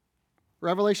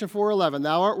 Revelation 4:11,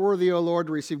 thou art worthy, O Lord,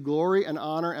 to receive glory and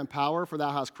honor and power, for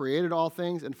thou hast created all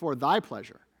things, and for thy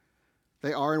pleasure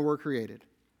they are and were created.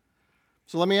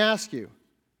 So let me ask you,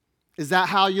 is that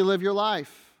how you live your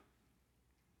life?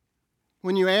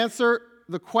 When you answer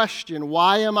the question,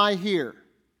 why am I here?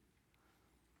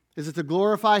 Is it to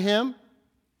glorify him,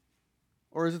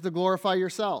 or is it to glorify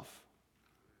yourself?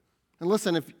 And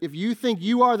listen, if you think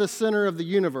you are the center of the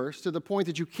universe to the point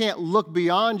that you can't look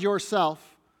beyond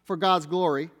yourself for God's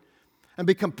glory and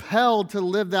be compelled to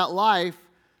live that life,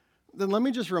 then let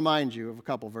me just remind you of a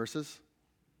couple verses.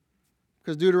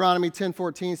 Because Deuteronomy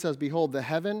 10:14 says, behold, the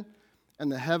heaven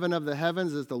and the heaven of the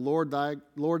heavens is the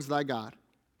Lord's thy God.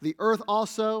 The earth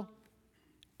also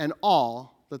and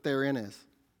all that therein is.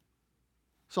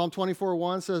 Psalm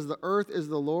 24:1 says, the earth is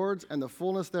the Lord's and the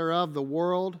fullness thereof, the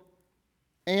world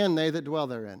and they that dwell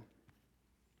therein.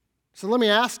 So let me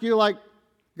ask you, like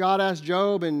God asked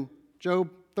Job in Job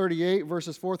 38,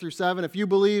 verses 4 through 7, if you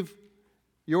believe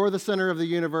you're the center of the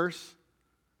universe,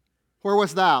 where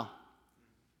wast thou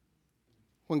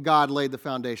when God laid the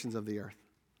foundations of the earth?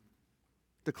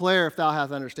 Declare if thou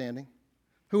hast understanding.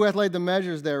 Who hath laid the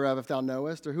measures thereof, if thou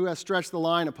knowest? Or who hath stretched the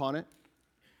line upon it?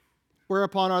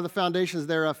 Whereupon are the foundations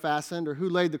thereof fastened? Or who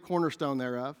laid the cornerstone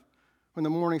thereof? When the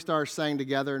morning stars sang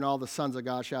together and all the sons of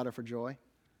God shouted for joy.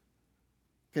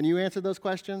 Can you answer those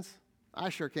questions? I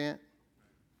sure can't.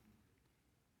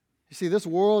 You see, this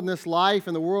world and this life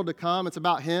and the world to come, it's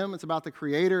about him. It's about the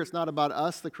Creator. It's not about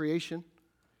us, the creation.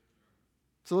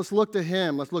 So let's look to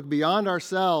him. Let's look beyond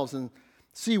ourselves and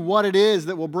see what it is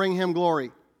that will bring him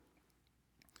glory.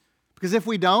 Because if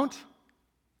we don't,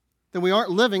 then we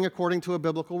aren't living according to a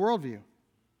biblical worldview.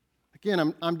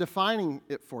 Again, I'm defining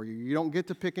it for you. You don't get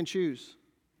to pick and choose.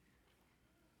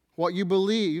 What you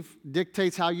believe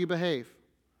dictates how you behave.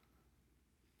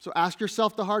 So ask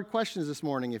yourself the hard questions this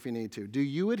morning if you need to. Do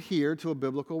you adhere to a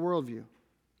biblical worldview?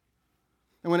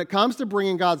 And when it comes to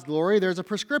bringing God's glory, there's a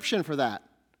prescription for that.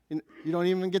 You don't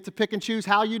even get to pick and choose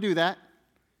how you do that.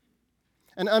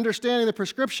 And understanding the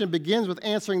prescription begins with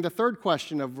answering the third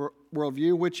question of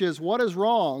worldview, which is, what is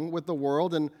wrong with the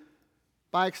world? And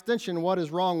by extension, what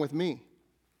is wrong with me?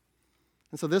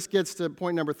 And so this gets to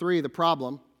point number 3, the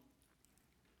problem.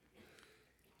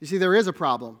 You see, there is a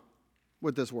problem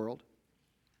with this world.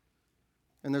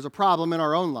 And there's a problem in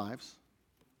our own lives.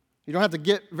 You don't have to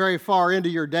get very far into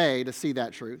your day to see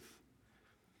that truth.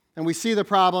 And we see the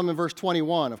problem in verse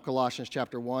 21 of Colossians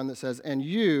chapter 1 that says, "And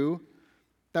you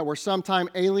that were sometime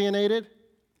alienated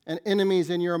and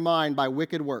enemies in your mind by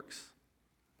wicked works,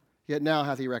 yet now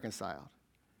hath he reconciled."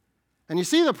 And you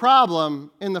see the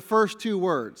problem in the first 2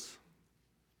 words.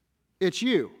 It's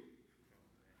you.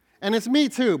 And it's me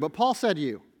too, but Paul said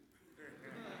you.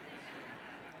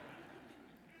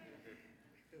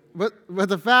 But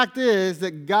the fact is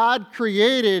that God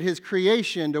created his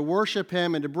creation to worship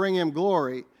him and to bring him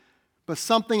glory, but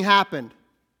something happened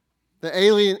that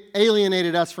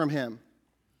alienated us from him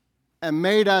and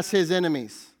made us his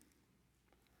enemies.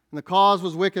 And the cause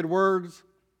was wicked words,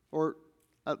 or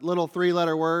a little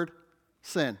 3-letter word,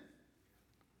 sin.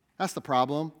 That's the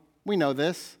problem. We know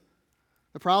this.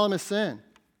 The problem is sin.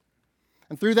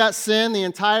 And through that sin, the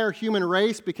entire human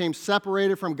race became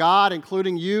separated from God,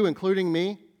 including you, including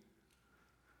me.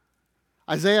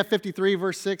 Isaiah 53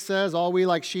 verse 6 says, "All we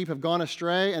like sheep have gone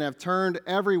astray and have turned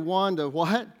every one to"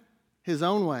 what? His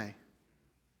own way.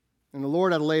 "And the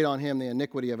Lord hath laid on him the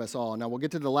iniquity of us all." Now we'll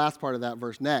get to the last part of that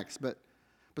verse next, but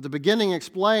the beginning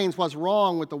explains what's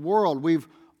wrong with the world. We've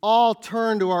all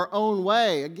turned to our own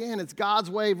way. Again, it's God's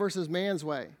way versus man's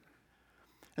way.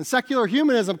 And secular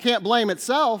humanism can't blame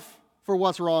itself for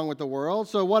what's wrong with the world.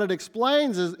 So what it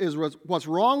explains is what's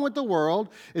wrong with the world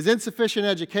is insufficient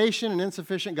education and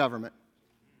insufficient government.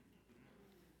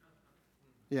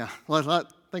 Yeah,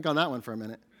 let's think on that one for a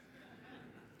minute.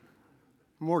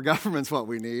 More government's what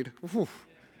we need. Whew.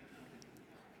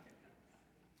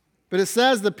 But it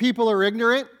says the people are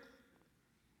ignorant.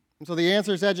 And so the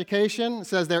answer is education. It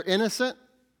says they're innocent.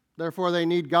 Therefore, they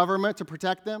need government to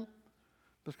protect them.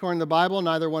 But according to the Bible,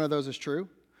 neither one of those is true.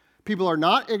 People are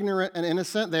not ignorant and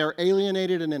innocent. They are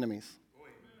alienated and enemies.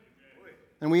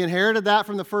 And we inherited that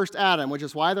from the first Adam, which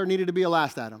is why there needed to be a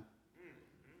last Adam.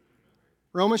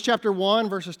 Romans chapter 1,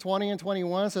 verses 20 and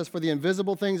 21 says, "For the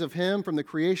invisible things of him from the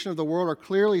creation of the world are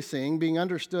clearly seen, being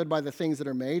understood by the things that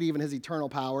are made, even his eternal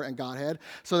power and Godhead,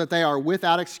 so that they are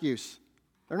without excuse."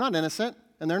 They're not innocent,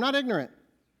 and they're not ignorant.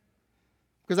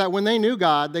 Because that when they knew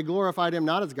God, they glorified him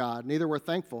not as God, neither were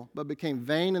thankful, but became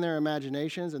vain in their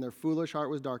imaginations, and their foolish heart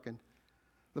was darkened.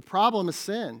 The problem is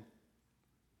sin.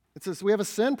 We have a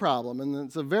sin problem, and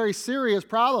it's a very serious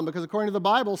problem, because according to the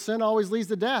Bible, sin always leads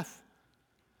to death,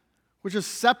 which is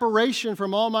separation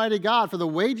from Almighty God. For the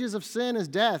wages of sin is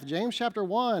death. James chapter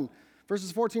 1,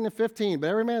 verses 14 and 15.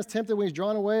 "But every man is tempted when he is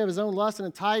drawn away of his own lust and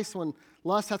enticed. When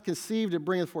lust hath conceived, it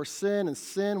bringeth forth sin. And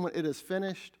sin, when it is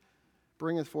finished,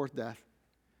 bringeth forth death."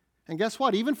 And guess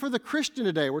what? Even for the Christian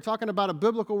today, we're talking about a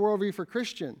biblical worldview for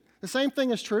Christian. The same thing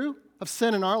is true of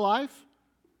sin in our life.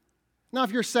 Now,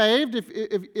 if you're saved,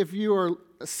 if you are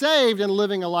saved and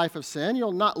living a life of sin,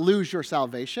 you'll not lose your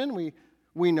salvation.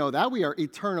 We know that. We are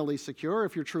eternally secure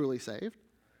if you're truly saved.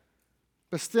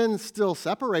 But sin still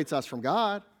separates us from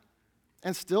God,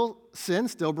 and sin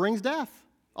still brings death,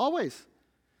 always.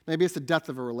 Maybe it's the death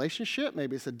of a relationship,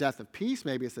 maybe it's the death of peace,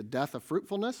 maybe it's the death of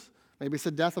fruitfulness, maybe it's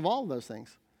the death of all of those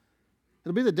things.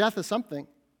 It'll be the death of something.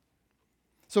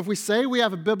 So if we say we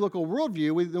have a biblical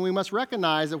worldview, then we must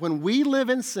recognize that when we live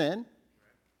in sin,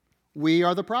 we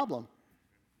are the problem.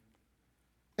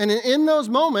 And in those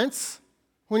moments,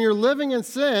 when you're living in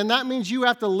sin, that means you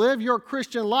have to live your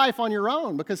Christian life on your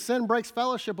own, because sin breaks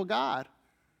fellowship with God.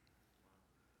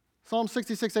 Psalm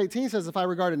 66:18 says, "If I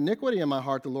regard iniquity in my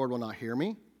heart, the Lord will not hear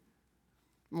me."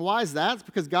 And why is that? It's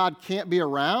because God can't be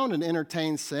around and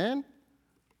entertain sin.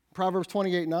 Proverbs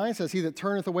 28:9 says, "He that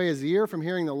turneth away his ear from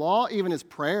hearing the law, even his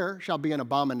prayer shall be an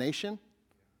abomination."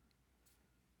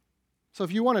 So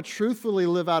if you want to truthfully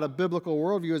live out a biblical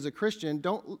worldview as a Christian,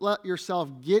 don't let yourself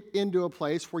get into a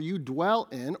place where you dwell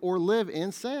in or live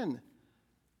in sin.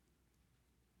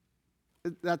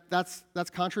 That's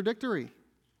contradictory.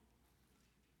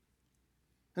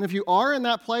 And if you are in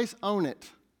that place, own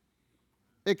it.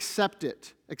 Accept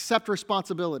it. Accept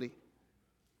responsibility.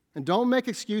 And don't make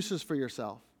excuses for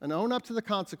yourself. And own up to the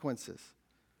consequences.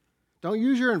 Don't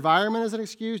use your environment as an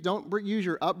excuse. Don't use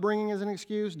your upbringing as an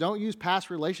excuse. Don't use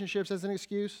past relationships as an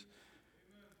excuse.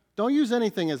 Don't use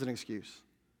anything as an excuse.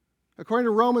 According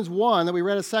to Romans 1 that we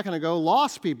read a second ago,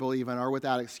 lost people even are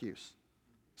without excuse.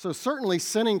 So certainly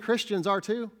sinning Christians are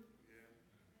too.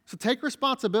 So take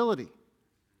responsibility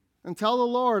and tell the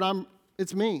Lord,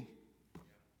 it's me.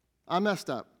 I messed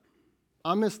up.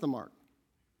 I missed the mark.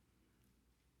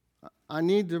 I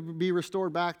need to be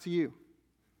restored back to you.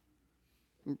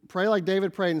 Pray like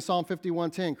David prayed in Psalm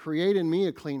 51:10, create in me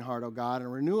a clean heart, O God,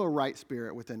 and renew a right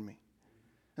spirit within me.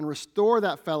 And restore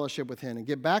that fellowship with him and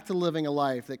get back to living a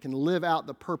life that can live out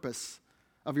the purpose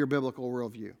of your biblical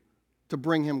worldview, to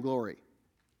bring him glory.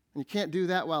 And you can't do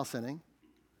that while sinning,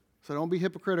 so don't be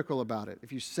hypocritical about it.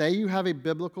 If you say you have a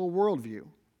biblical worldview,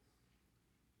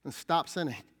 then stop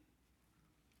sinning.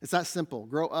 It's that simple.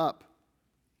 Grow up.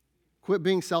 Quit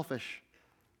being selfish.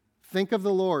 Think of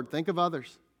the Lord. Think of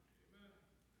others.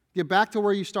 Get back to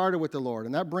where you started with the Lord.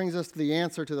 And that brings us to the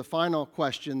answer to the final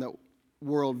question that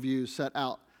worldview set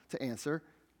out to answer.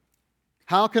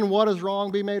 How can what is wrong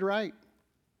be made right?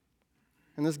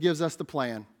 And this gives us the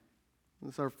plan.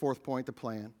 This is our fourth point, the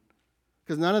plan.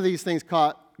 Because none of these things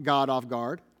caught God off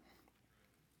guard.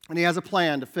 And he has a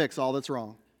plan to fix all that's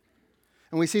wrong.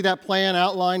 And we see that plan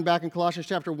outlined back in Colossians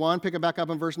chapter 1. Pick it back up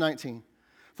in verse 19.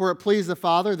 For it pleased the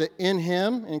Father that in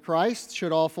him, in Christ,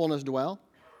 should all fullness dwell.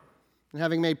 And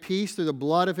having made peace through the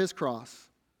blood of his cross,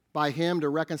 by him to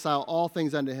reconcile all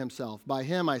things unto himself. By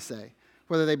him, I say,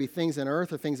 whether they be things in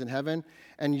earth or things in heaven.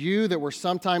 And you that were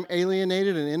sometime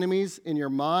alienated and enemies in your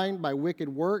mind by wicked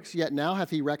works, yet now hath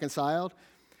he reconciled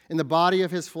in the body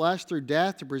of his flesh through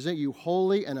death to present you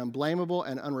holy and unblameable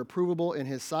and unreprovable in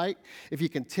his sight. If you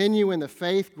continue in the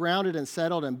faith, grounded and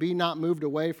settled, and be not moved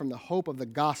away from the hope of the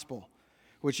gospel,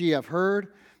 which ye have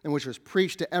heard, and which was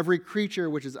preached to every creature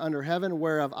which is under heaven,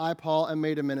 whereof I, Paul, am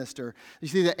made a minister. You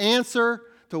see, the answer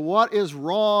to what is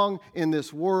wrong in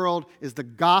this world is the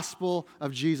gospel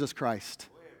of Jesus Christ.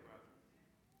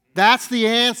 That's the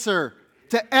answer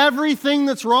to everything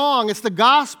that's wrong. It's the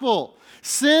gospel.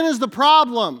 Sin is the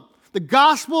problem. The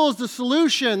gospel is the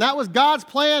solution. That was God's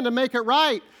plan to make it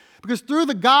right. Because through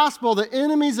the gospel, the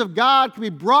enemies of God can be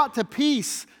brought to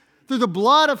peace through the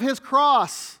blood of his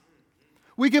cross.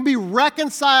 We can be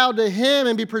reconciled to him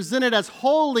and be presented as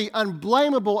holy,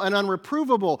 unblameable, and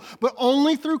unreprovable, but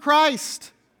only through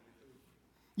Christ.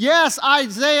 Yes,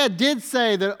 Isaiah did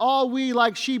say that all we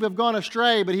like sheep have gone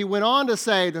astray, but he went on to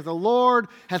say that the Lord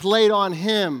hath laid on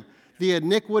him the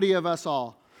iniquity of us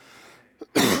all.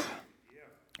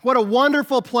 What a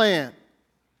wonderful plan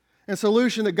and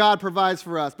solution that God provides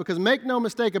for us, because make no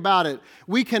mistake about it,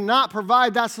 we cannot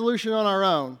provide that solution on our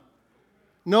own.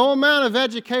 No amount of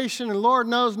education, and Lord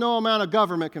knows no amount of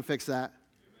government can fix that.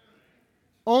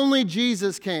 Only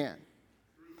Jesus can.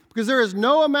 Because there is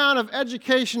no amount of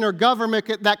education or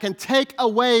government that can take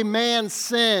away man's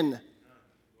sin.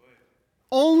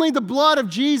 Only the blood of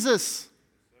Jesus.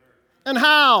 And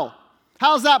how?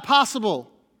 How is that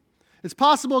possible? It's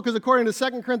possible because according to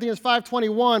 2 Corinthians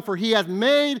 5:21, for he hath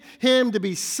made him to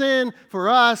be sin for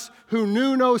us who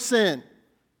knew no sin.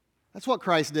 That's what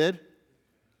Christ did.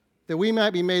 That we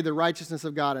might be made the righteousness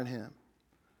of God in him.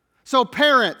 So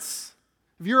parents,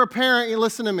 if you're a parent, you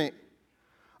listen to me.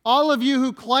 All of you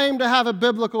who claim to have a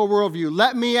biblical worldview,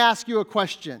 let me ask you a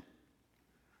question.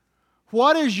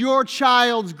 What is your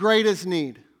child's greatest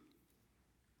need?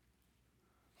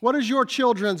 What is your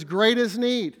children's greatest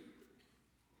need?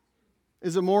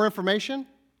 Is it more information?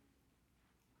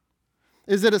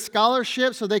 Is it a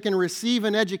scholarship so they can receive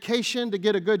an education to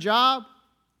get a good job?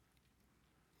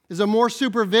 Is it more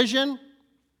supervision?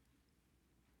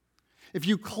 If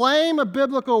you claim a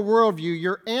biblical worldview,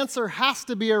 your answer has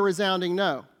to be a resounding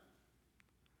no.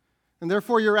 And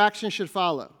therefore, your action should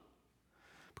follow.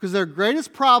 Because their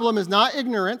greatest problem is not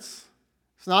ignorance.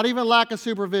 It's not even lack of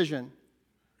supervision.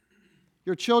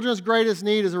 Your children's greatest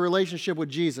need is a relationship with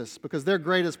Jesus, because their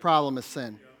greatest problem is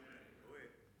sin.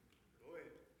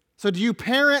 So do you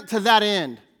parent to that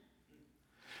end?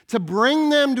 To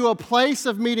bring them to a place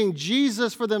of meeting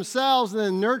Jesus for themselves and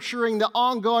then nurturing the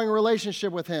ongoing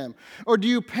relationship with him? Or do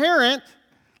you parent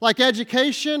like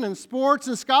education and sports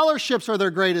and scholarships are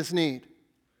their greatest need?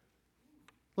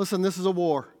 Listen, this is a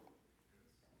war.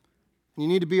 You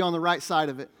need to be on the right side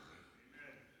of it.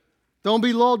 Don't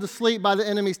be lulled to sleep by the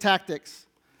enemy's tactics.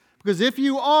 Because if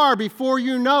you are, before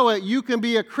you know it, you can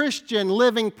be a Christian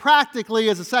living practically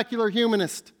as a secular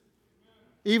humanist,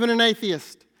 even an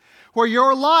atheist, where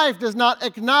your life does not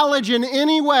acknowledge in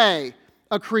any way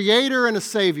a creator and a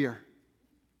savior.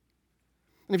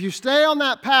 And if you stay on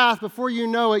that path, before you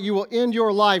know it, you will end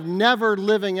your life never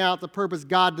living out the purpose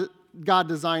God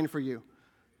designed for you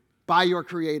by your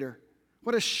creator.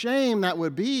 What a shame that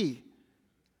would be.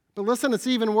 But listen, it's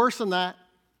even worse than that.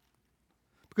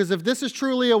 Because if this is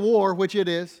truly a war, which it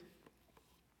is,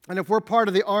 and if we're part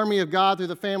of the army of God through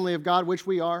the family of God, which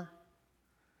we are,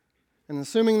 and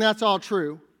assuming that's all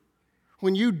true,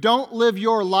 when you don't live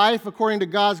your life according to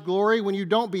God's glory, when you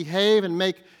don't behave and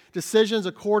make decisions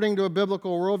according to a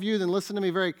biblical worldview, then listen to me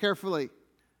very carefully.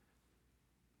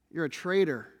 You're a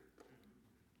traitor.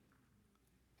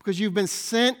 Because you've been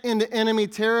sent into enemy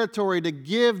territory to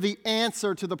give the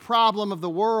answer to the problem of the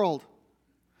world,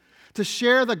 to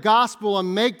share the gospel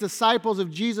and make disciples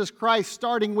of Jesus Christ,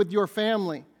 starting with your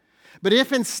family. But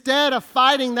if instead of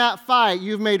fighting that fight,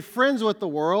 you've made friends with the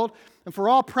world, and for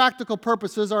all practical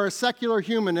purposes are a secular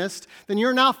humanist, then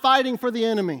you're now fighting for the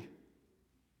enemy.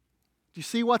 Do you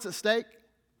see what's at stake?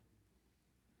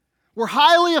 We're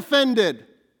highly offended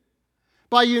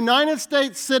by United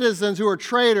States citizens who are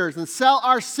traitors and sell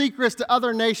our secrets to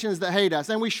other nations that hate us,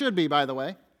 and we should be, by the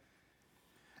way.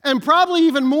 And probably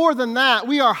even more than that,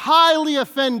 we are highly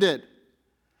offended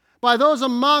by those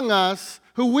among us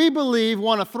who we believe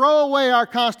want to throw away our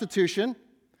Constitution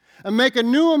and make a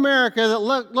new America that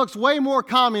looks way more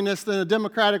communist than a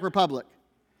democratic republic.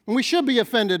 And we should be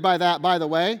offended by that, by the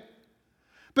way.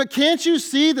 But can't you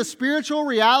see the spiritual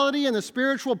reality and the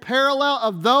spiritual parallel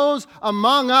of those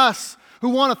among us who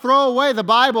want to throw away the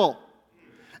Bible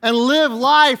and live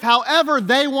life however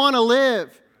they want to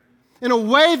live, in a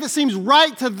way that seems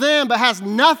right to them but has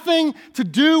nothing to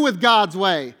do with God's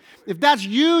way? If that's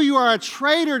you, you are a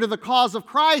traitor to the cause of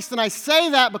Christ, and I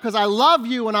say that because I love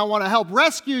you and I want to help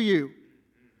rescue you.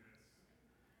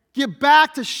 Get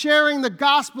back to sharing the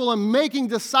gospel and making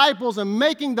disciples and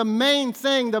making the main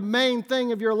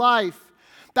thing of your life.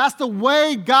 That's the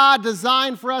way God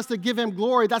designed for us to give Him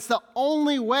glory. That's the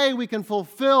only way we can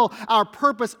fulfill our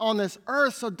purpose on this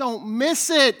earth, so don't miss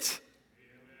it.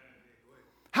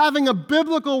 Having a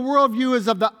biblical worldview is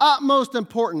of the utmost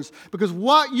importance because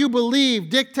what you believe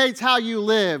dictates how you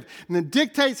live, and it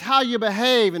dictates how you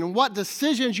behave and what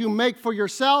decisions you make for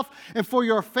yourself and for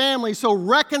your family. So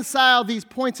reconcile these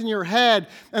points in your head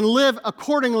and live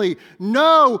accordingly.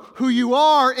 Know who you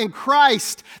are in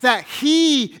Christ, that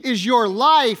He is your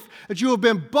life, that you have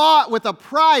been bought with a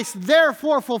price.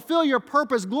 Therefore, fulfill your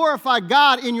purpose, glorify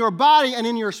God in your body and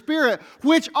in your spirit,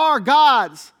 which are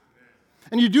God's.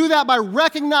 And you do that by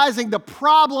recognizing the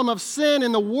problem of sin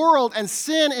in the world and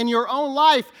sin in your own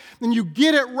life. And you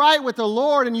get it right with the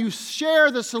Lord and you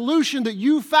share the solution that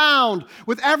you found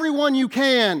with everyone you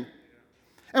can.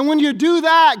 And when you do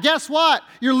that, guess what?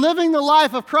 You're living the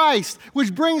life of Christ,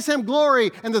 which brings Him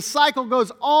glory. And the cycle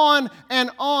goes on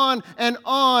and on and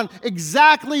on,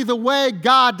 exactly the way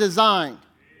God designed.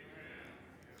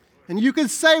 And you can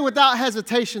say without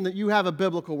hesitation that you have a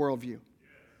biblical worldview.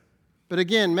 But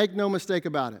again, make no mistake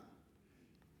about it.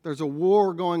 There's a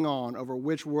war going on over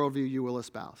which worldview you will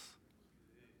espouse.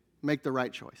 Make the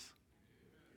right choice.